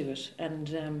 They'll do it,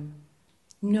 and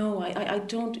no, I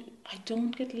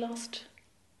don't get lost.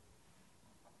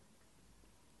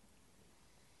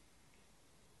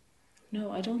 No,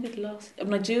 I don't get lost. I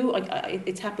mean, I do.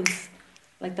 It happens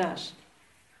like that.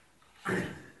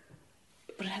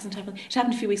 But it hasn't happened. It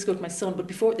happened a few weeks ago with my son, but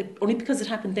before, only because it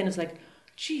happened then, it's like,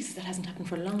 Jesus, that hasn't happened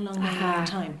for a long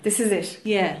time. This is it.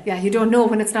 Yeah. Yeah, you don't know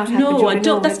when it's not happened. No, I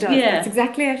don't. That's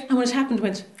exactly it. And when it happened, I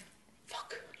went,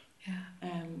 fuck. Yeah.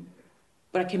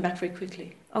 But I came back very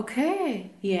quickly.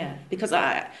 Okay. Yeah, because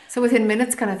So within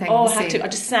minutes kind of thing. Oh, I had to. I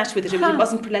just sat with it. It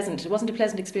wasn't pleasant. It wasn't a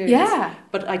pleasant experience. Yeah.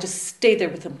 But I just stayed there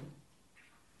with him.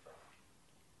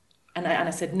 And I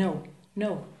said, no,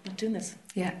 I'm not doing this.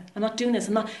 Yeah. I'm not doing this.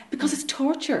 I'm not, because it's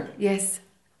torture. Yes.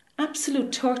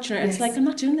 Absolute torture. And Yes. it's like, I'm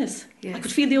not doing this. Yes. I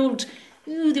could feel the old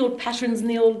patterns and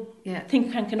the old thing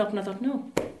cranking up, and I thought,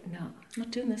 no, I'm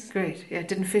not doing this. Great. Yeah, it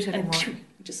didn't fit anymore.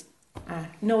 And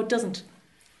no, it doesn't.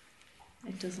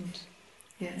 It doesn't.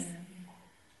 Yes.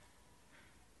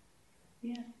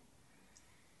 Yeah.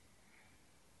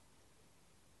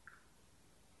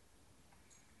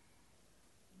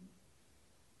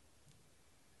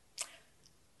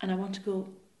 And I want to go,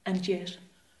 and yet.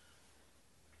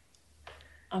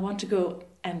 I want to go,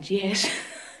 and yet.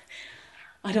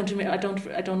 I don't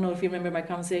know if you remember my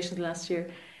conversations last year.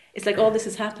 It's like all this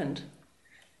has happened,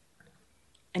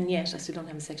 and yet I still don't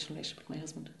have a sexual relationship with my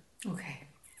husband. Okay.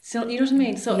 So you know what I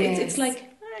mean? So yes. it's like,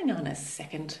 hang on a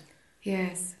second.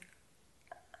 Yes.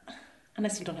 And I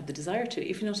still don't have the desire to,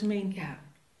 if you know what I mean. Yeah.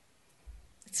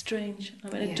 It's strange.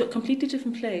 I'm in a completely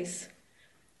different place,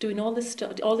 doing all this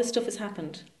stuff. All this stuff has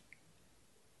happened,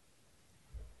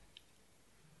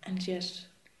 and yet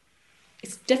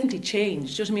it's definitely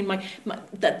changed. Do you know what I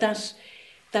mean?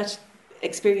 That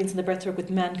experience in the breathwork with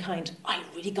mankind, I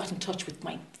really got in touch with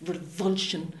my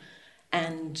revulsion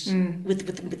and with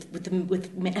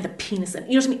the penis, and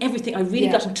you know what I mean. Everything. I really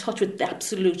got in touch with the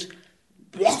absolute.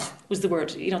 Was the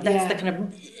word? You know, that's the kind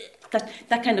of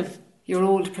that kind of. Your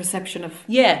old perception of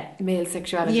male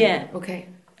sexuality. Yeah. Okay.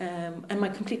 And my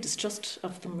complete distrust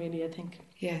of them, really, I think.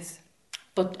 Yes.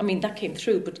 But, I mean, that came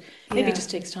through, but maybe it just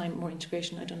takes time, more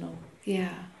integration, I don't know.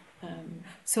 Yeah.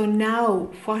 So now,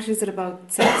 what is it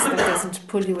about sex that doesn't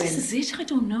pull you in? This is it, I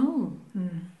don't know.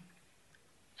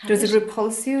 Does it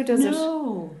repulse you?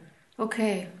 No.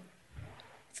 Okay.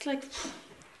 It's like...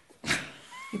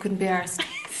 You couldn't be arsed.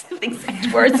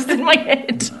 Exact words in my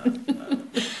head.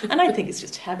 And I think it's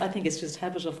just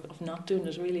habit of not doing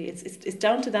it, really. It's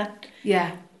down to that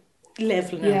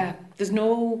level now. Yeah. There's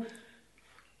no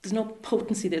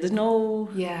potency there. There's no...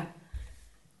 Yeah.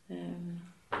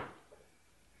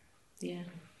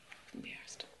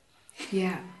 Embarrassed.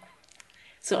 Yeah.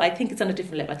 So I think it's on a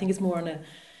different level. I think it's more on a,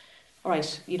 all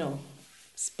right, you know,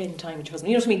 spend time with your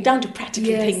husband. You know what I mean? Down to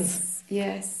practical things.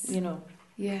 Yes. You know.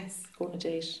 Yes. Go on a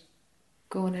date.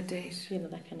 You know,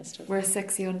 that kind of stuff. Wear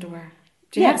sexy underwear.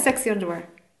 Do you have sexy underwear?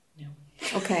 No.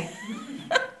 Okay.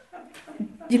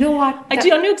 You know what? I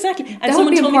do. I know exactly. And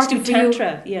someone told me to do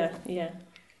tantra. Yeah.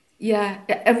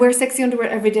 And wear sexy underwear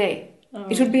every day. Oh.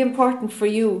 It would be important for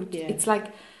you. Yeah. It's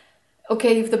like,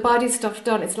 okay, if the body stuff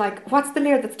done, it's like, what's the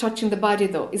layer that's touching the body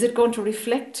though? Is it going to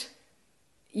reflect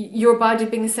your body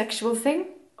being a sexual thing?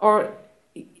 Or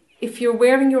if you're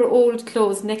wearing your old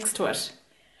clothes next to it,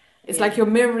 it's like you're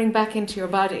mirroring back into your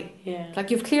body. Yeah. Like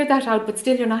you've cleared that out, but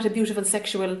still you're not a beautiful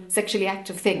sexually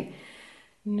active thing.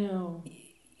 No.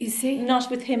 You see? Not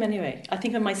with him anyway. I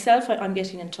think with myself, I'm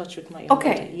getting in touch with my own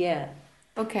body. Yeah.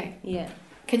 Okay. Yeah.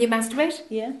 Can you masturbate?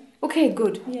 Yeah. Okay,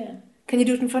 good. Yeah. Can you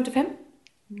do it in front of him?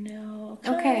 No.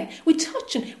 Okay. We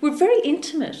touch and we're very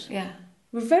intimate. Yeah.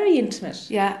 We're very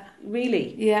intimate. Yeah.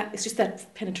 Really. Yeah. It's just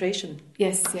that penetration.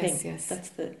 Yes, thing. yes, yes. That's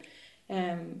the.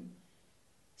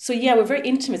 So yeah, we're very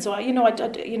intimate. So in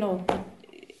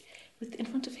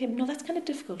front of him, no, that's kind of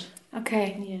difficult.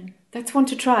 Okay. Yeah. That's one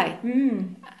to try.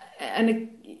 Mm. And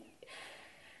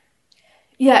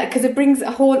because it brings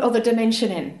a whole other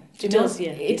dimension in. It does,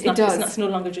 yeah. It does. It's no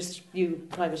longer just you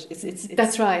private. It's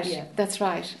that's right. Yeah. That's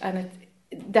right. And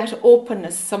that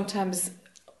openness sometimes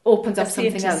opens that's up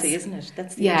something the intimacy, else. Isn't it?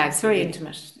 That's the it's very really.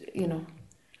 intimate. You know.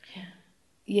 Yeah.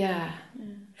 Yeah.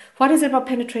 What is it about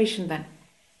penetration then?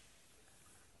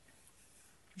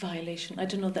 Violation. I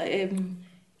don't know that.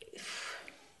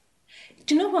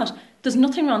 Do you know what? There's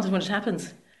nothing wrong with it when it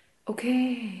happens.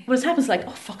 Okay. When it happens, like,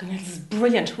 oh fucking hell, this is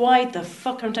brilliant. Why the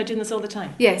fuck aren't I doing this all the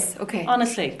time? Yes. Okay.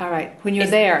 Honestly. All right. When you're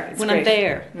there. It's when great. I'm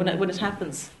there. When it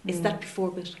happens. It's that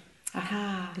before bit.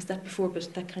 Aha. It's that before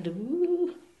bit. That kind of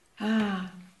ooh.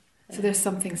 Ah. So there's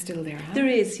something still there. Huh? There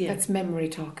is. Yeah. That's memory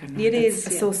talking. It is.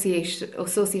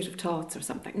 Associative thoughts or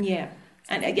something. Yeah.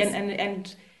 And again,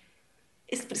 and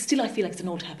but still, I feel like it's an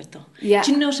old habit, though. Yeah.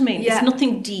 Do you know what I mean? Yeah. It's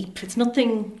nothing deep. It's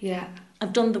nothing. Yeah.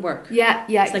 I've done the work. Yeah.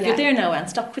 It's like you're there now, and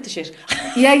stop with the shit.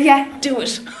 Yeah. Do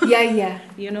it. Yeah.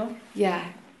 You know. Yeah.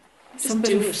 Just Some bit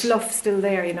do of it. fluff still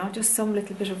there, you know, just some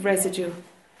little bit of residue.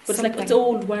 But it's like it's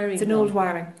old wiring. It's an old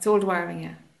wiring. It's old wiring,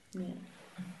 yeah. Yeah.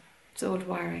 It's old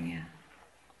wiring, yeah.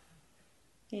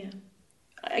 Yeah.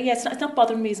 Yeah. It's not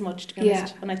bothering me as much, to be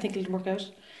honest. And I think it'll work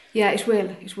out. Yeah, it will.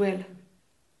 It will.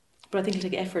 But I think it'll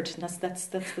take effort, and that's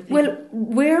the thing. Well,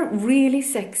 wear really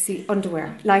sexy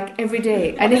underwear, like every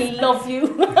day. And I love you.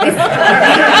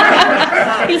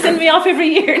 He'll send me off every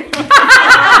year.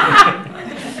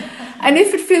 And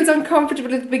if it feels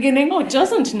uncomfortable at the beginning... Oh, it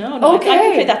doesn't, no. Okay. I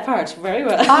can play that part very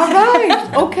well. All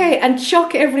right, okay. And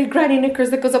chuck every granny knickers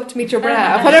that goes up to meet your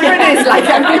bra. Whatever it is, like...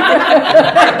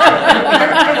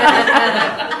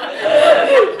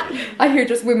 I hear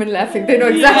just women laughing. They know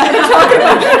exactly what you're talking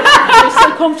about. They're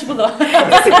so comfortable, though.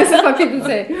 This is what people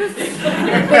say.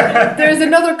 But there's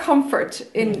another comfort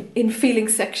in feeling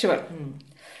sexual.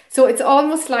 So it's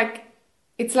almost like...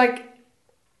 It's like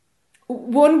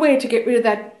one way to get rid of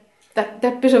that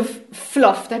bit of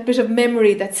fluff, that bit of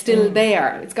memory that's still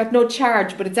there. It's got no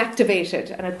charge, but it's activated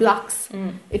and it blocks.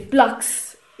 It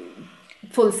blocks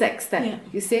full sex then,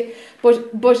 you see.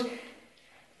 But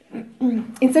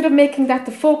instead of making that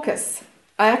the focus,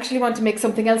 I actually want to make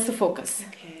something else the focus.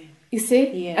 Okay. You see?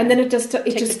 Yeah. And then it just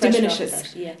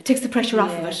diminishes. It takes the pressure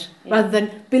off of it, rather than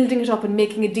building it up and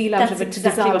making a deal out of it to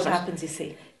exactly dissolve what it. happens, you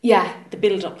see. Yeah. The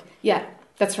build-up. Yeah,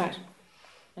 that's right.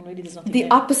 And really there's nothing the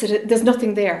there. opposite, there's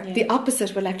nothing there. Yeah. The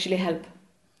opposite will actually help.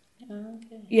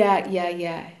 Okay. Yeah.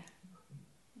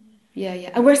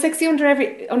 And wear sexy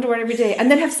underwear every day, and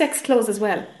then have sex clothes as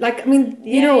well. Like, I mean,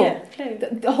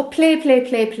 the whole play.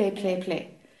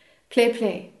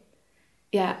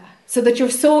 Yeah, so that you're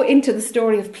so into the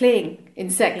story of playing in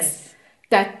sex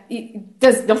that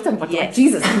there's nothing but like,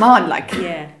 Jesus, come on, like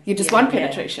you just want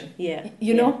penetration.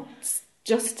 You know,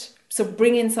 just. So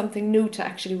bring in something new to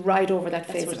actually ride over that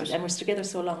phase of it. And we're together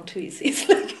so long too, you see. It's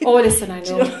like, oh, listen, I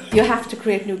know. You have to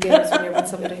create new games when you're with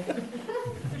somebody.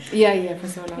 Yeah, for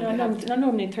so long. I know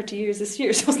I'm in 30 years this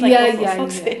year, so it's like, for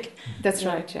fuck's sake. That's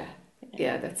right,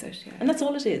 yeah, that's it, yeah. And that's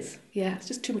all it is. Yeah. It's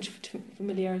just too much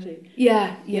familiarity.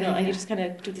 Yeah. And you just kind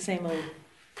of do the same old...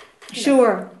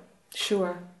 Sure.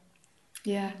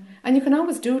 Yeah, and you can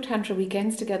always do Tantra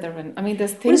weekends together, and I mean,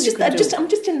 there's things you can do. I'm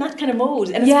just in that kind of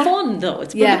mode, and it's fun though.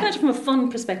 It's looking at it from a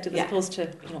fun perspective as opposed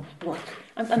to work.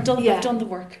 I've done the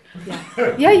work.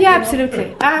 Yeah,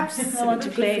 absolutely. I want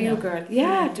to play for you, girl.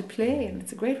 Yeah, to play, and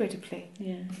it's a great way to play.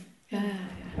 Yeah.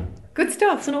 Good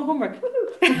stuff. So no homework. Go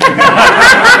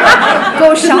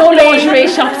shopping. No lingerie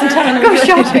shops in town. Go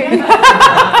shopping.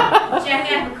 Jack,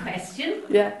 I have a question.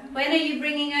 Yeah. When are you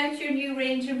bringing out your new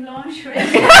range of lingerie? I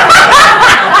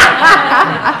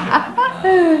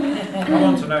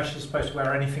want to know if she's supposed to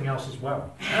wear anything else as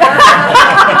well.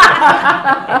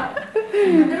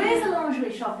 There is a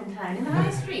lingerie shop in town, in the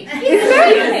high street. Is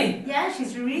there? Yeah,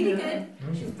 she's really good.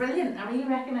 She's brilliant. I really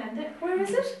recommend it. Where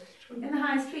is it? In the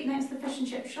high street next to the fish and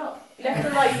chip shop. Left or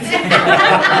right?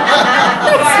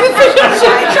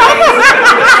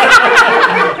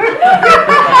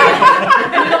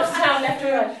 Up to town, left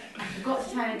or right? Go to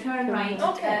town, turn right.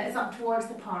 Okay. It's up towards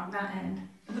the park, that end.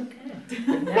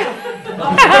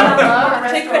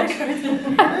 Take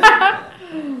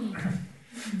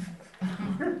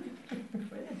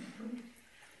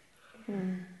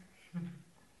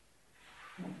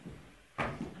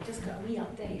just got a wee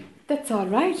update. That's all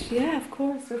right. Yeah, of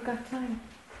course, we've got time.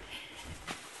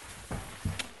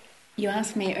 You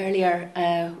asked me earlier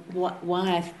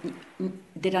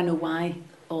did I know why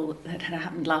all that had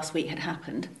happened last week had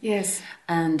happened. Yes.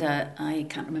 And I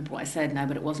can't remember what I said now,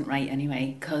 but it wasn't right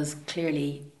anyway, because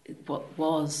clearly what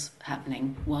was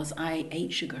happening was I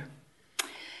ate sugar.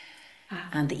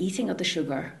 And the eating of the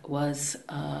sugar was,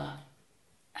 I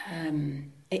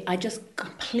just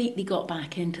completely got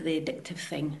back into the addictive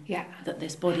thing that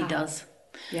this body does.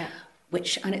 Yeah.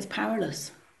 And it's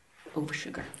powerless over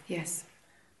sugar. Yes.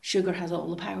 Sugar has all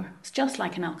the power. It's just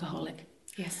like an alcoholic.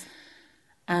 Yes.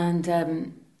 And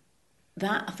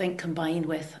that, I think, combined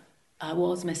with I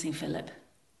was missing Philip,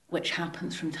 which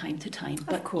happens from time to time.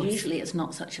 But usually it's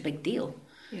not such a big deal.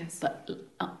 Yes. But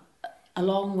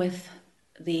along with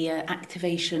the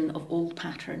activation of old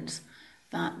patterns,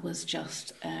 that was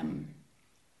just...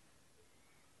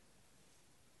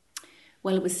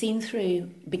 it was seen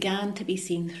through, began to be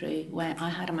seen through, where I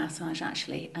had a massage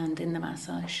actually, and in the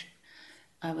massage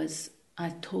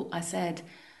I said,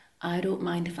 I don't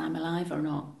mind if I'm alive or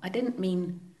not. I didn't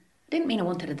mean I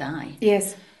wanted to die.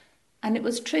 Yes. And it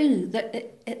was true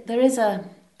that there is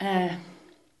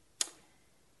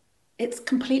it's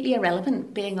completely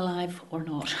irrelevant being alive or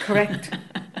not. Correct.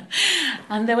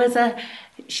 And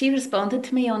she responded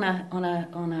to me on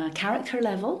a character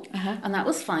level, and that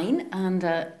was fine. And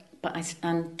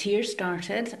and tears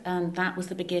started, and that was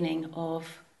the beginning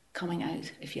of coming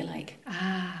out, if you like.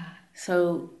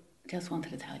 So just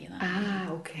wanted to tell you that.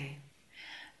 Okay.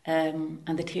 And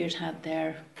the tears had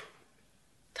their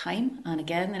time, and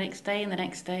again the next day and the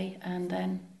next day, and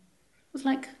then it was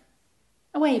like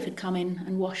a wave had come in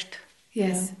and washed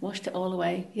it all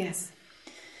away. Yes.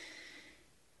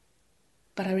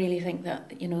 But I really think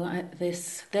that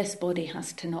this body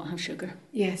has to not have sugar.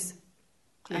 Yes.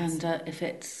 And if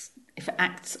it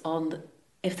acts on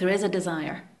if there is a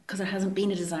desire, because there hasn't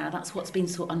been a desire, that's what's been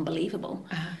so unbelievable.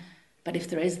 But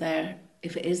if it is there,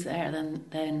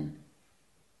 then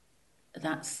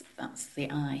that's the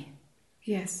I.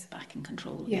 Yes. Back in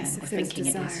control. Yes, again, if there's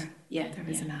thinking desire, there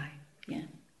is an I. Yeah.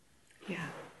 Yeah.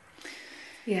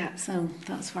 Yeah. So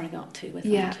that's where I got to with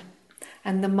that. that.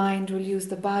 And the mind will use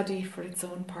the body for its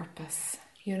own purpose,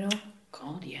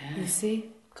 God, yeah. You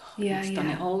see? God, it's done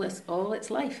it all its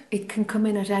life. It can come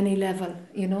in at any level,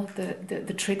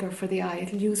 the trigger for the I.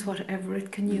 It'll use whatever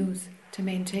it can use to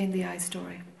maintain the I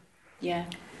story. Yeah.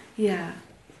 Yeah.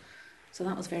 So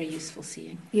that was very useful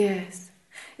seeing. Yes.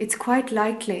 It's quite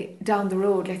likely down the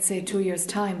road, let's say 2 years'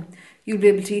 time, you'll be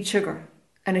able to eat sugar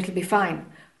and it'll be fine.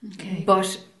 Okay.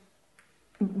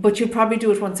 But you'll probably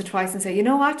do it once or twice and say, you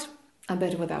know what? I'm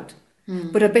better without.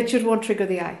 But I bet you it won't trigger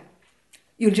the I.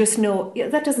 You'll just know,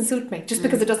 that doesn't suit me. Just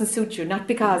because it doesn't suit you, not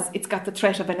because it's got the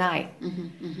threat of an I.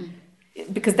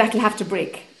 Because that'll have to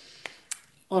break.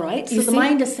 All right, so the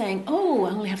mind is saying, I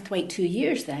only have to wait 2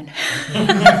 years then.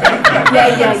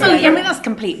 Yeah. I mean, that's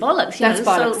complete bollocks. That's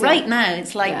bollocks, so right now,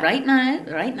 it's like right now,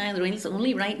 there is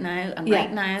only right now, and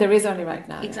right now. There is only right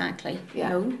now. Exactly.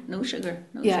 Yeah. No sugar.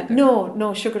 Sugar.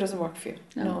 No, sugar doesn't work for you.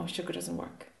 No, sugar doesn't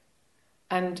work.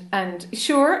 And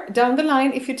sure, down the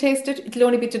line, if you taste it, it'll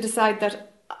only be to decide that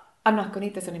I'm not going to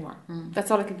eat this anymore.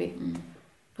 That's all it can be.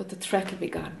 But the threat will be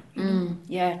gone.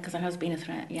 Yeah, because there has been a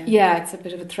threat, Yeah, it's a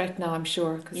bit of a threat now, I'm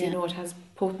sure, because it has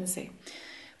potency.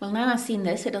 Well, now I've seen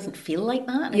this, it doesn't feel like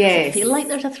that. It doesn't feel like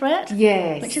there's a threat.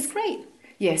 Yes. Which is great.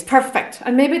 Yes, perfect.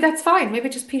 And maybe that's fine. Maybe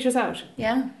it just peters out.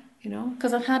 Yeah.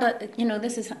 Because I've had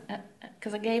this is,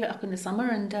 because I gave it up in the summer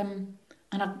and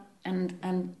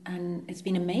it's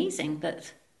been amazing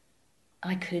that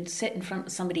I could sit in front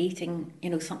of somebody eating,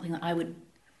 something that I would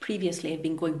previously have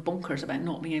been going bonkers about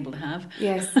not being able to have.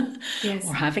 Yes.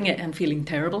 Or having it and feeling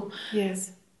terrible.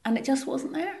 Yes. And it just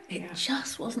wasn't there. It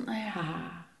just wasn't there.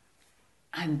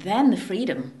 And then the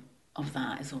freedom of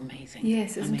that is amazing.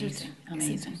 Yes, isn't it?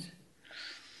 Amazing. Isn't it?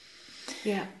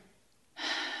 Yeah.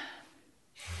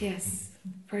 Yes.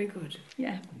 Very good.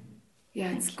 Yeah.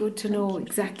 Yeah, it's good to know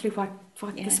exactly what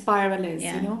the spiral is,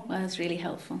 Well, it's really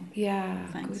helpful. Yeah.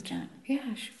 Thanks, good. Jack.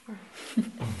 Yeah, sure.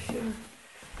 Sure.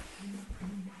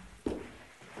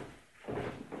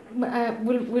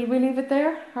 Will we leave it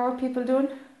there? How are people doing?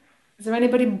 Is there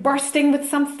anybody bursting with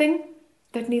something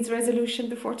that needs resolution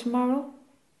before tomorrow?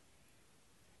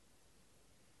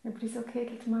 Everybody's okay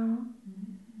till tomorrow?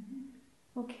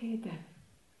 Okay then.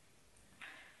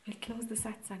 We'll close the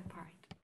satsang part.